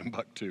south of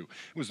Timbuktu.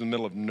 It was in the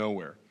middle of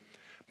nowhere.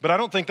 But I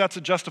don't think that's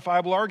a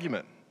justifiable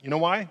argument. You know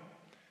why?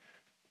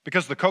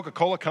 Because the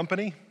Coca-Cola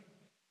company,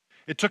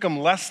 it took them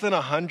less than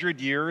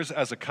 100 years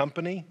as a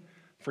company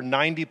for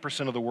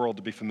 90% of the world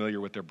to be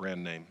familiar with their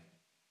brand name.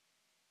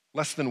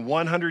 Less than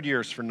 100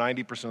 years for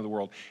 90% of the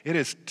world. It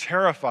is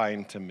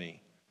terrifying to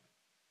me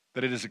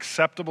that it is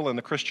acceptable in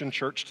the Christian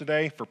church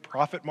today for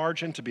profit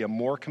margin to be a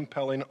more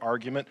compelling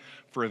argument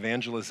for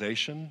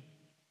evangelization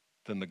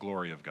than the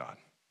glory of God.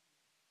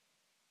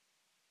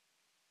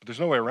 But there's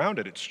no way around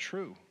it. It's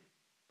true.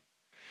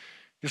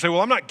 You say,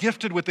 well, I'm not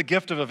gifted with the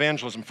gift of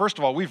evangelism. First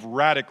of all, we've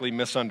radically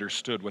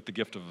misunderstood what the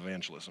gift of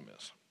evangelism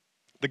is.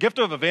 The gift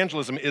of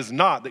evangelism is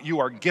not that you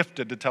are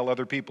gifted to tell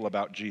other people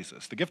about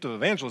Jesus. The gift of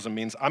evangelism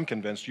means, I'm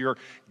convinced, you're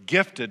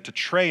gifted to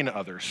train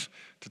others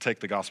to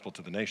take the gospel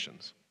to the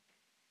nations.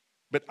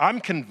 But I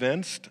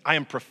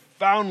am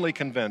profoundly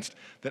convinced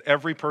that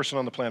every person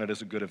on the planet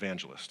is a good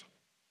evangelist.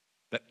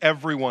 That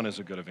everyone is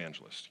a good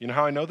evangelist. You know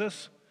how I know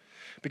this?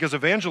 Because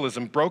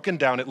evangelism, broken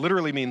down,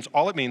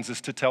 all it means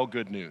is to tell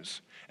good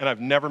news. And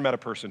I've never met a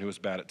person who is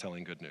bad at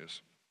telling good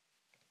news.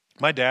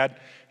 My dad,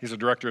 he's a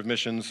director of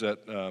missions at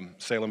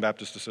Salem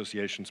Baptist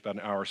Association. It's about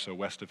an hour or so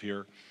west of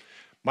here.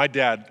 My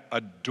dad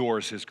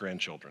adores his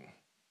grandchildren.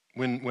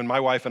 When my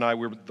wife and I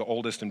were the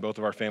oldest in both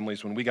of our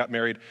families, when we got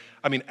married,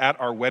 I mean, at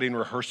our wedding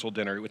rehearsal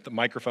dinner with the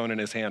microphone in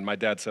his hand, my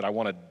dad said, I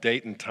want a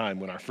date and time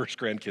when our first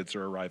grandkids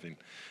are arriving.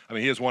 I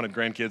mean, he has wanted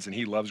grandkids and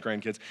he loves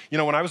grandkids. You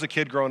know, when I was a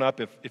kid growing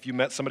up, if you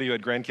met somebody who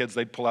had grandkids,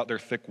 they'd pull out their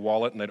thick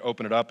wallet and they'd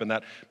open it up and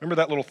remember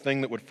that little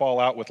thing that would fall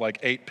out with like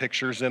 8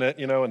 pictures in it,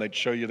 you know, and they'd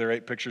show you their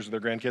 8 pictures of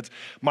their grandkids.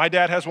 My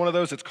dad has one of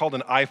those. It's called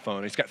an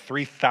iPhone. He's got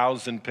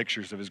 3,000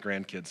 pictures of his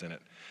grandkids in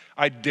it.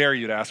 I dare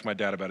you to ask my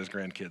dad about his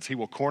grandkids. He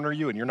will corner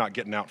you and you're not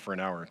getting out for an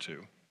hour or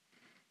two.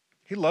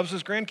 He loves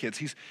his grandkids.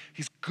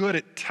 He's good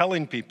at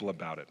telling people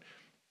about it.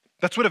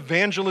 That's what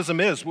evangelism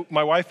is.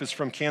 My wife is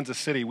from Kansas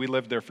City. We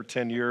lived there for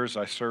 10 years.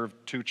 I served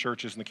 2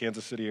 churches in the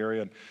Kansas City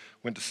area and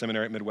went to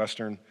seminary at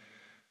Midwestern.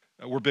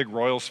 We're big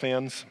Royals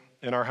fans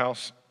in our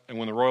house. And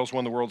when the Royals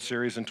won the World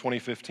Series in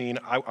 2015,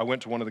 I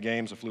went to one of the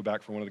games. I flew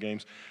back for one of the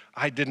games.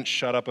 I didn't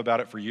shut up about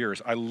it for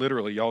years.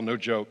 Y'all, no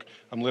joke,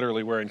 I'm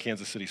literally wearing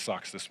Kansas City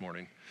socks this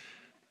morning.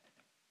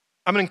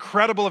 I'm an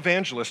incredible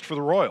evangelist for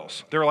the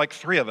Royals. There are like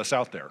 3 of us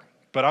out there,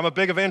 but I'm a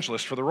big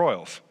evangelist for the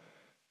Royals.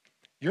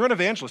 You're an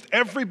evangelist.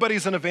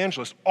 Everybody's an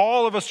evangelist.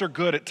 All of us are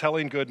good at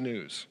telling good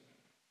news.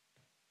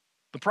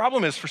 The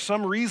problem is, for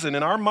some reason,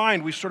 in our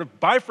mind, we've sort of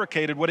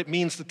bifurcated what it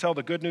means to tell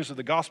the good news of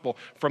the gospel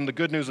from the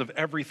good news of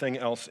everything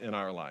else in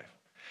our life.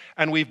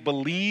 And we've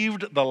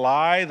believed the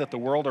lie that the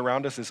world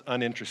around us is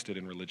uninterested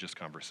in religious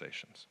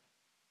conversations.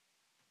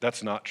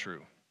 That's not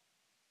true.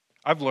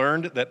 I've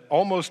learned that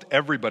almost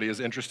everybody is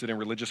interested in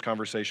religious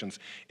conversations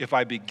if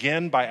I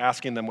begin by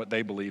asking them what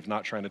they believe,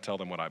 not trying to tell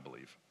them what I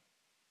believe.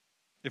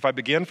 if I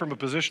begin from a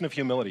position of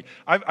humility.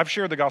 I've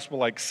shared the gospel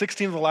like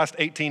 16 of the last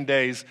 18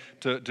 days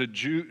to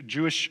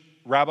Jewish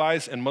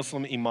rabbis and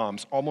Muslim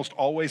imams, almost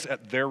always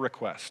at their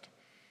request.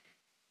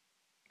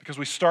 Because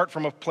we start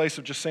from a place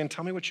of just saying,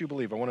 tell me what you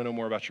believe. I want to know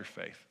more about your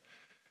faith.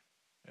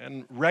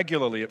 And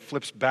regularly it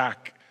flips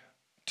back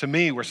to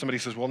me where somebody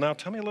says, well, now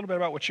tell me a little bit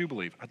about what you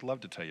believe. I'd love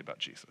to tell you about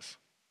Jesus.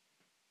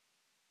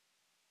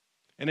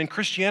 And in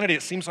Christianity,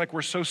 it seems like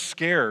we're so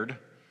scared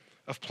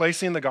of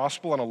placing the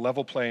gospel on a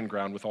level playing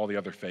ground with all the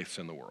other faiths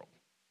in the world.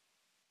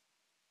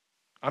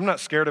 I'm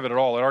not scared of it at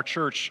all. At our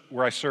church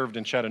where I served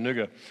in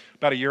Chattanooga,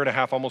 about a year and a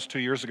half, almost 2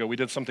 years ago, we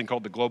did something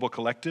called the Global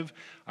Collective.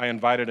 I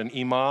invited an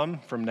imam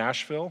from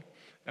Nashville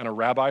and a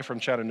rabbi from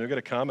Chattanooga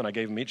to come, and I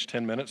gave them each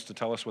 10 minutes to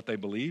tell us what they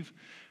believe.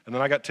 And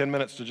then I got 10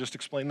 minutes to just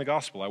explain the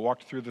gospel. I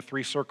walked through the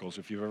 3 circles,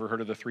 if you've ever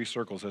heard of the 3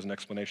 circles as an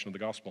explanation of the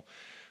gospel.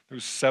 There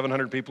was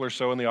 700 people or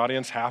so in the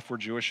audience, half were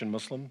Jewish and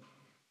Muslim.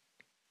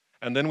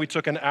 And then we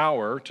took an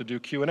hour to do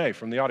Q&A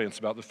from the audience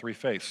about the 3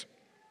 faiths.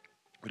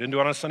 We didn't do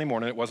it on a Sunday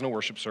morning. It wasn't a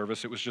worship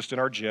service. It was just in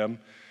our gym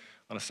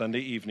on a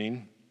Sunday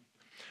evening.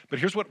 But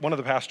here's what one of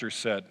the pastors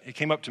said. He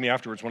came up to me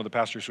afterwards, one of the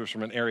pastors who was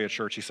from an area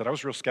church. He said, I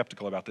was real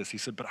skeptical about this. He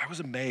said, but I was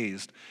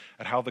amazed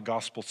at how the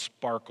gospel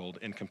sparkled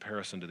in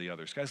comparison to the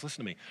others. Guys,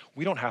 listen to me.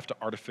 We don't have to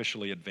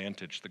artificially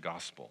advantage the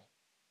gospel.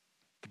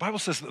 The Bible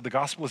says that the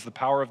gospel is the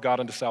power of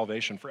God unto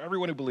salvation for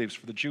everyone who believes,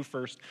 for the Jew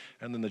first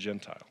and then the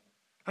Gentile.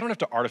 I don't have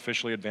to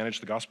artificially advantage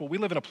the gospel. We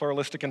live in a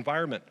pluralistic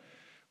environment.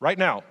 Right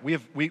now, we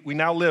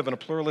now live in a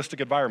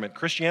pluralistic environment.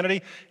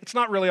 Christianity, it's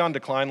not really on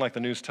decline like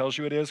the news tells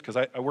you it is, because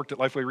I worked at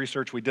Lifeway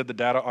Research. We did the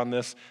data on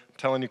this. I'm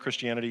telling you,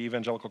 Christianity,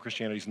 evangelical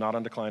Christianity is not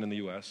on decline in the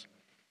U.S.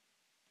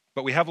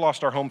 But we have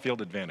lost our home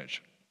field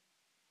advantage.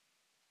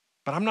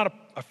 But I'm not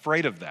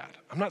afraid of that.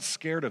 I'm not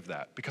scared of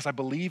that, because I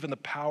believe in the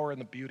power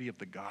and the beauty of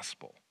the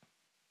gospel.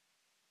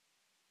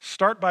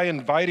 Start by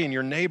inviting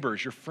your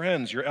neighbors, your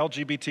friends, your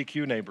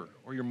LGBTQ neighbor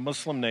or your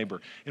Muslim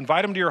neighbor.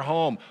 Invite them to your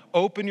home.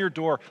 Open your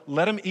door.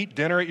 Let them eat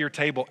dinner at your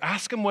table.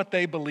 Ask them what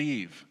they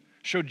believe.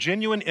 Show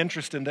genuine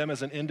interest in them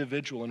as an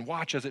individual and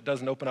watch as it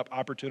doesn't open up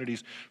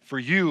opportunities for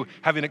you,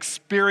 having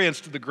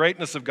experienced the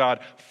greatness of God,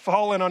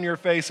 fallen on your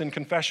face in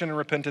confession and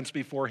repentance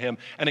before Him,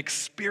 and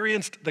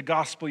experienced the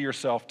gospel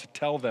yourself to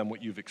tell them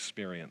what you've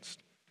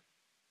experienced.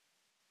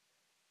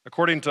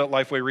 According to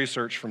Lifeway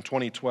Research from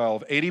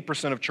 2012,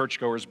 80% of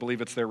churchgoers believe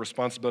it's their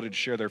responsibility to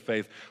share their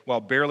faith, while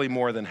barely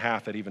more than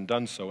half had even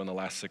done so in the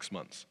last 6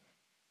 months.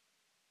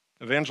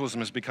 Evangelism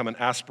has become an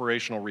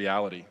aspirational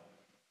reality,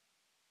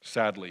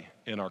 sadly,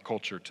 in our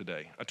culture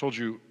today. I told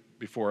you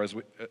before, as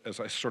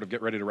I sort of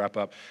get ready to wrap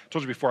up, I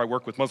told you before I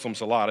work with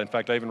Muslims a lot. In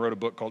fact, I even wrote a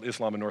book called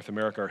Islam in North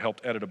America, or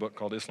helped edit a book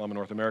called Islam in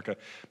North America,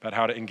 about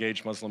how to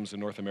engage Muslims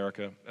in North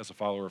America as a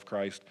follower of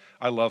Christ.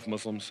 I love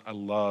Muslims. I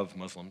love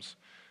Muslims.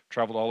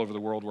 Traveled all over the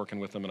world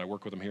working with them, and I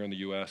work with them here in the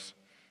U.S.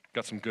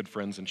 Got some good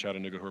friends in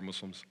Chattanooga who are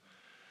Muslims.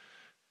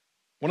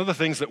 One of the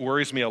things that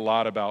worries me a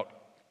lot about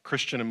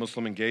Christian and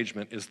Muslim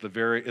engagement is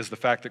the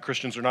fact that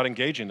Christians are not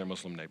engaging their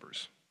Muslim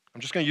neighbors.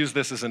 I'm just going to use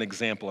this as an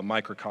example, a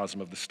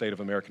microcosm of the state of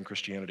American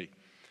Christianity.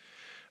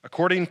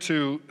 According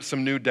to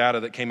some new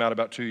data that came out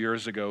about 2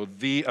 years ago,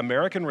 the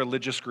American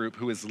religious group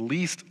who is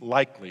least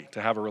likely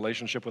to have a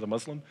relationship with a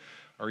Muslim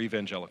are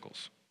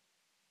evangelicals.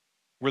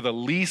 We're the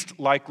least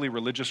likely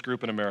religious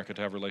group in America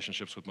to have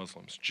relationships with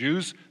Muslims.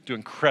 Jews do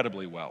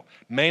incredibly well.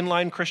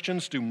 Mainline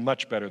Christians do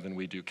much better than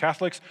we do.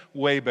 Catholics,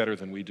 way better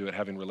than we do at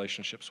having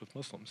relationships with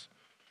Muslims.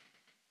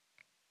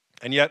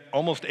 And yet,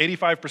 almost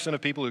 85%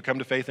 of people who come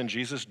to faith in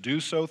Jesus do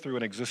so through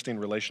an existing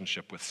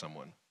relationship with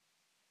someone.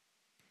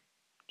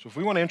 So if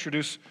we want to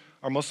introduce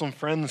our Muslim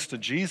friends to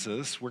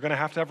Jesus, we're going to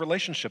have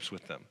relationships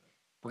with them.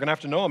 We're going to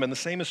have to know them. And the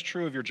same is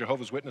true of your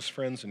Jehovah's Witness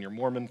friends and your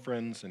Mormon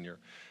friends and your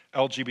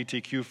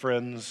LGBTQ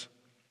friends.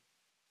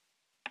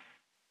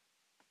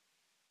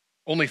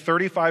 Only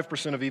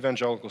 35% of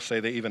evangelicals say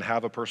they even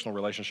have a personal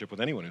relationship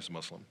with anyone who's a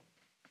Muslim.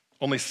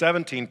 Only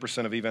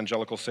 17% of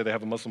evangelicals say they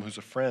have a Muslim who's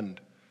a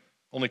friend.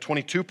 Only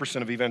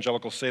 22% of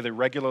evangelicals say they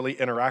regularly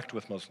interact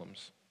with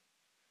Muslims.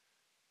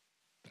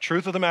 The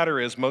truth of the matter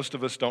is, most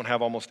of us don't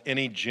have almost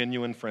any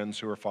genuine friends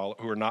who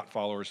are not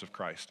followers of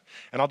Christ.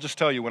 And I'll just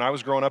tell you, when I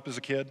was growing up as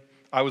a kid,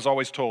 I was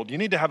always told, you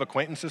need to have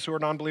acquaintances who are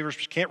non-believers,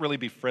 but you can't really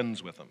be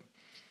friends with them.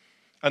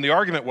 And the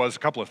argument was a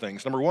couple of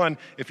things. Number one,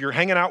 if you're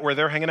hanging out where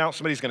they're hanging out,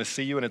 somebody's going to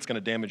see you and it's going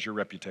to damage your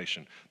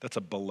reputation. That's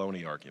a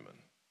baloney argument.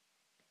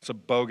 It's a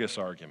bogus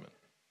argument.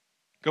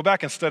 Go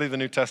back and study the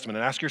New Testament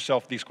and ask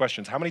yourself these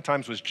questions. How many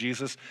times was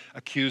Jesus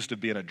accused of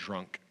being a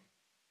drunk?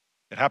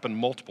 It happened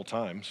multiple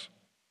times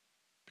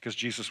because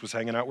Jesus was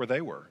hanging out where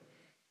they were.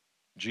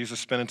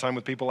 Jesus spending time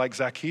with people like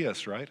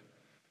Zacchaeus, right?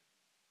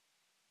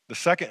 The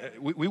second,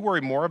 we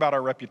worry more about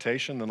our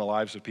reputation than the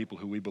lives of people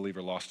who we believe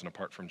are lost and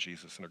apart from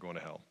Jesus and are going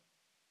to hell.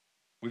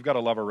 We've got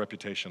to love our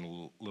reputation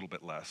a little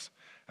bit less.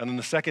 And then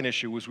the second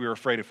issue was we were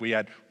afraid if we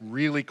had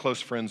really close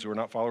friends who are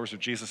not followers of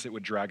Jesus, it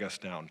would drag us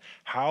down.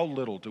 How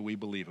little do we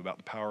believe about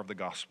the power of the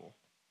gospel?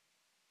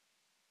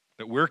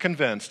 That we're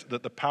convinced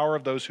that the power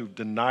of those who've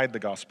denied the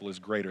gospel is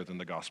greater than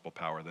the gospel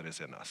power that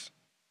is in us.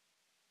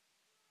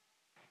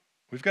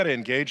 We've got to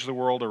engage the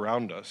world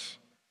around us.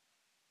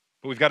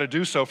 But we've got to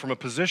do so from a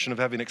position of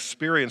having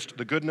experienced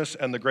the goodness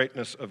and the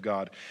greatness of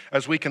God.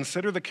 As we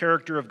consider the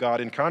character of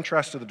God in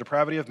contrast to the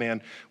depravity of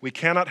man, we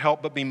cannot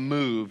help but be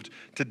moved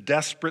to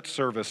desperate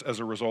service as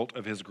a result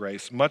of his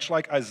grace. Much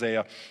like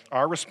Isaiah,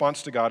 our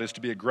response to God is to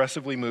be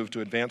aggressively moved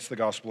to advance the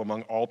gospel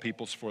among all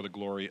peoples for the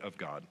glory of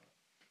God.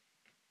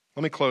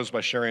 Let me close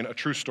by sharing a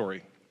true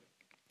story.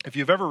 If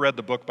you've ever read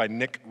the book by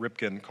Nick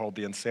Ripken called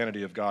The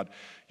Insanity of God,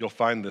 you'll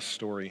find this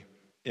story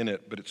in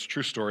it, but it's a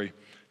true story.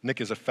 Nick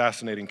is a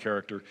fascinating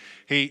character.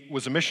 He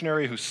was a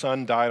missionary whose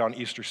son died on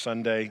Easter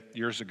Sunday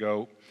years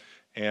ago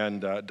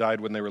and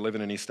died when they were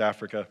living in East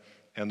Africa.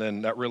 And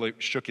then that really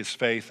shook his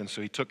faith. And so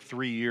he took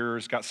 3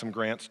 years, got some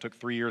grants, took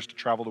 3 years to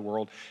travel the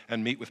world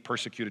and meet with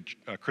persecuted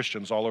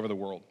Christians all over the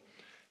world.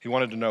 He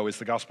wanted to know, is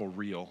the gospel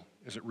real?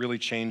 Is it really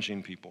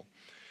changing people?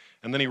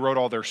 And then he wrote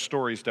all their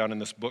stories down in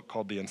this book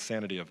called The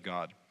Insanity of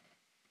God.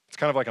 It's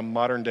kind of like a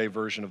modern day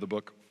version of the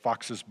book,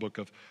 Fox's Book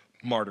of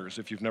Martyrs.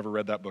 If you've never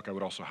read that book, I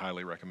would also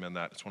highly recommend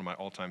that. It's one of my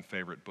all-time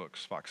favorite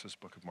books, Fox's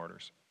Book of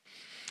Martyrs.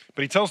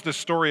 But he tells this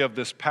story of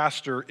this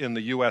pastor in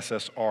the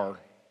USSR,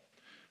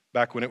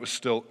 back when it was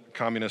still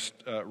communist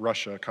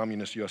Russia,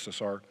 communist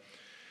USSR.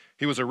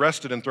 He was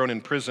arrested and thrown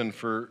in prison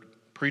for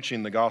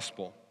preaching the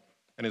gospel,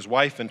 and his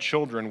wife and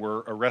children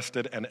were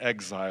arrested and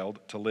exiled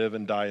to live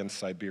and die in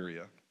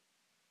Siberia.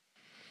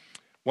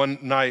 One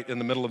night in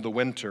the middle of the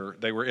winter,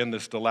 they were in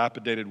this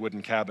dilapidated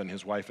wooden cabin,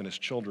 his wife and his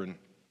children,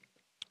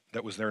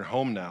 that was their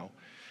home now.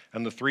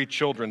 And the 3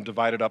 children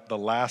divided up the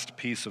last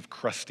piece of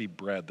crusty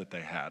bread that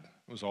they had.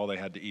 It was all they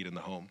had to eat in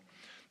the home.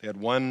 They had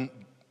one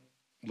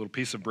little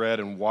piece of bread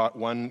and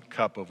 1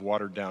 cup of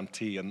watered down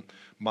tea, and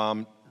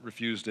mom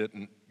refused it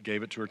and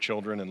gave it to her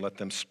children and let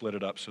them split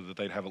it up so that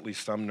they'd have at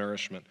least some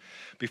nourishment.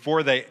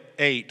 Before they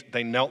ate,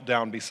 they knelt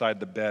down beside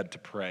the bed to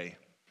pray.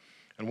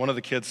 And one of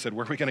the kids said,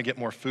 "Where are we going to get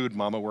more food,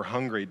 Mama? We're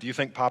hungry. Do you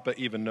think Papa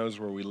even knows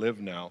where we live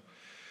now?"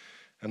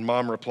 And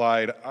Mom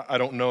replied, "I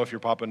don't know if your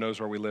Papa knows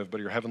where we live,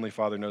 but your Heavenly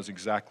Father knows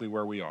exactly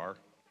where we are,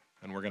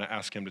 and we're going to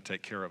ask him to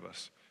take care of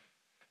us."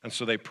 And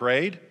so they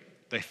prayed,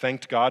 they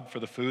thanked God for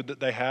the food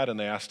that they had, and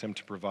they asked him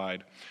to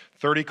provide.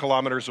 30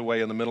 kilometers away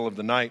in the middle of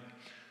the night,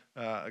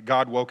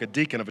 God woke a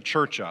deacon of a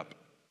church up,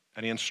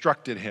 and he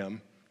instructed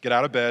him, "Get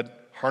out of bed,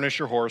 harness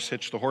your horse,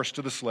 hitch the horse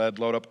to the sled,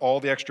 load up all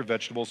the extra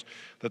vegetables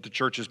that the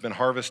church has been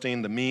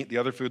harvesting, the meat, the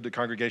other food the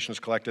congregation has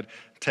collected,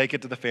 take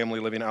it to the family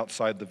living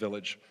outside the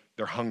village.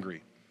 They're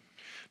hungry."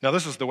 Now,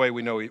 this is the way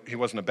we know he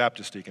wasn't a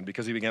Baptist deacon,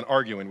 because he began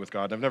arguing with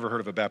God. I've never heard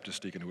of a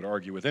Baptist deacon who would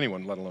argue with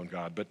anyone, let alone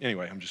God. But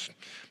anyway, I'm just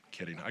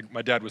kidding.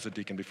 My dad was a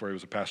deacon before he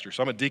was a pastor.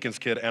 So I'm a deacon's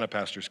kid and a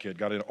pastor's kid.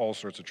 Got in all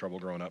sorts of trouble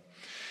growing up.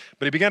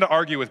 But he began to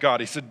argue with God.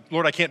 He said,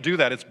 "Lord, I can't do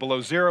that. It's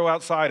below zero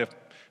outside. If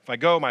I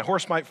go, my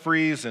horse might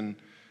freeze. And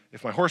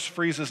if my horse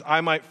freezes, I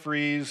might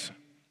freeze."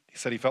 He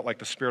said he felt like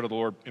the Spirit of the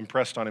Lord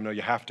impressed on him, "No,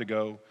 you have to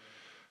go."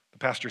 The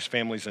pastor's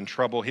family's in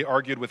trouble. He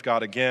argued with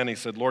God again. He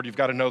said, "Lord, you've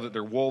got to know that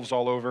there are wolves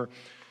all over.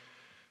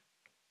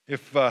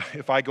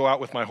 If I go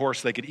out with my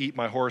horse, they could eat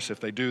my horse. If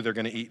they do, they're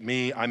going to eat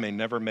me. I may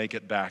never make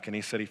it back." And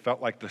he said he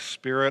felt like the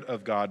Spirit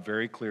of God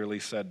very clearly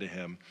said to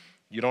him,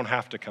 "You don't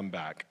have to come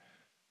back,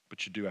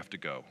 but you do have to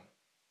go."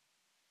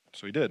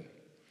 So he did.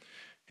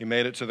 He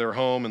made it to their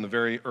home in the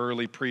very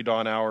early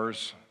pre-dawn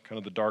hours, kind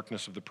of the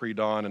darkness of the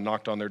pre-dawn, and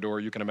knocked on their door.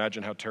 You can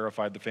imagine how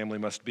terrified the family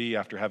must be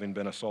after having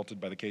been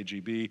assaulted by the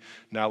KGB,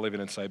 now living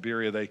in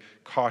Siberia. They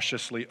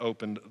cautiously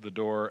opened the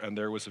door, and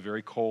there was a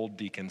very cold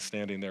deacon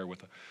standing there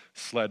with a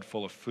sled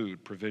full of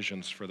food,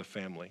 provisions for the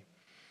family.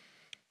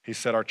 He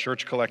said, "Our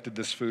church collected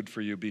this food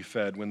for you. Be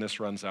fed. When this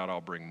runs out, I'll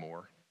bring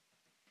more."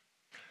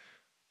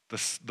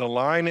 The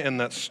line in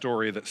that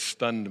story that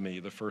stunned me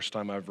the first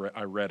time I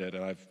read it,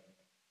 and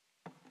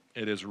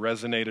it has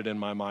resonated in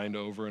my mind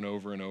over and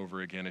over and over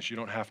again, is you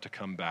don't have to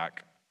come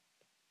back,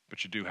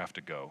 but you do have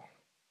to go.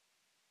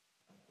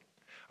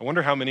 I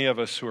wonder how many of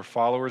us who are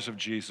followers of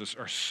Jesus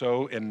are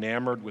so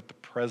enamored with the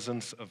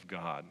presence of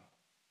God,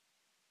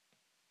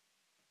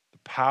 the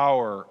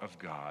power of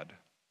God,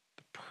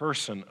 the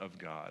person of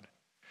God,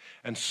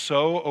 and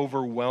so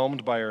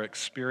overwhelmed by our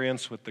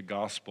experience with the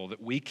gospel that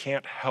we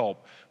can't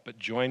help but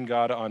join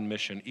God on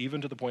mission,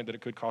 even to the point that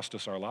it could cost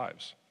us our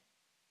lives.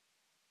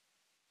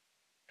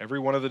 Every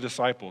one of the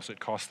disciples, it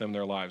cost them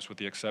their lives, with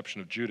the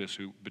exception of Judas,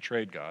 who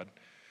betrayed God.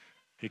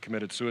 He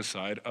committed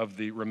suicide. Of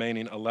the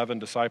remaining 11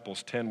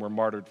 disciples, 10 were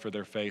martyred for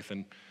their faith,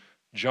 and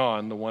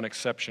John, the one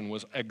exception,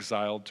 was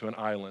exiled to an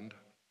island.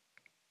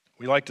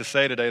 We like to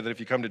say today that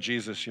if you come to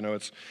Jesus,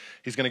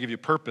 he's going to give you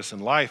purpose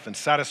and life and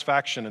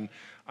satisfaction, and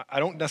I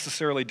don't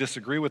necessarily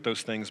disagree with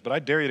those things, but I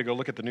dare you to go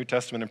look at the New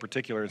Testament in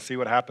particular and see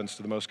what happens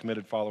to the most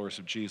committed followers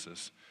of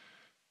Jesus.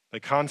 They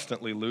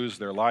constantly lose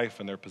their life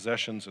and their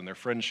possessions and their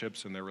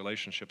friendships and their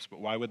relationships. But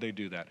why would they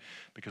do that?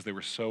 Because they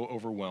were so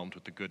overwhelmed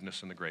with the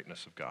goodness and the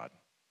greatness of God.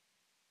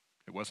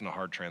 It wasn't a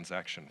hard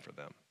transaction for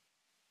them.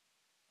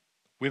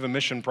 We have a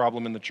mission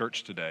problem in the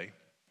church today,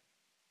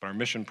 but our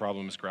mission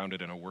problem is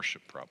grounded in a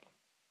worship problem.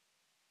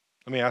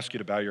 Let me ask you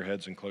to bow your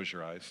heads and close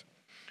your eyes.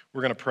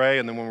 We're going to pray,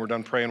 and then when we're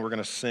done praying, we're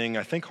going to sing,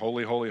 I think,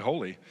 Holy, Holy,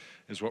 Holy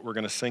is what we're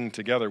going to sing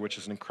together, which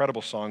is an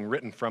incredible song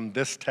written from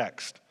this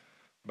text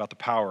about the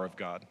power of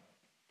God.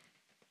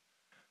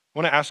 I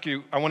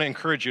want to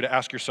encourage you to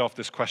ask yourself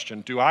this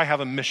question: do I have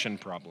a mission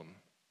problem?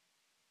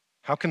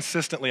 How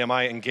consistently am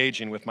I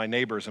engaging with my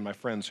neighbors and my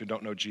friends who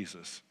don't know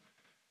Jesus?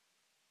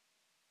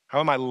 How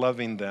am I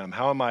loving them?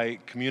 How am I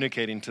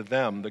communicating to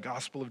them the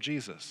gospel of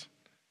Jesus?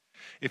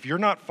 If you're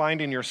not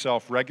finding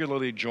yourself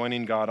regularly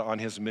joining God on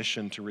his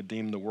mission to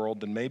redeem the world,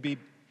 then maybe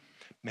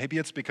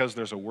it's because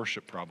there's a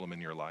worship problem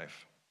in your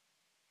life.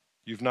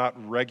 You've not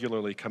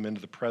regularly come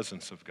into the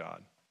presence of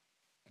God,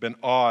 been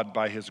awed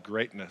by his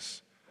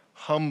greatness,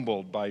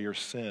 humbled by your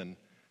sin,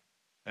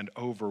 and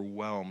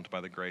overwhelmed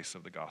by the grace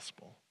of the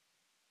gospel.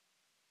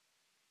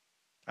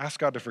 Ask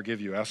God to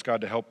forgive you. Ask God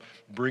to help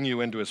bring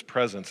you into his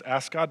presence.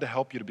 Ask God to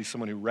help you to be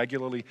someone who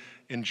regularly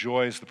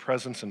enjoys the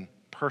presence and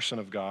person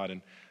of God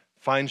and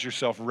finds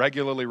yourself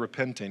regularly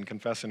repenting,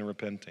 confessing and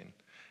repenting.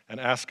 And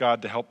ask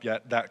God to help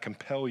that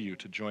compel you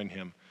to join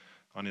him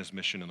on his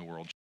mission in the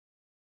world.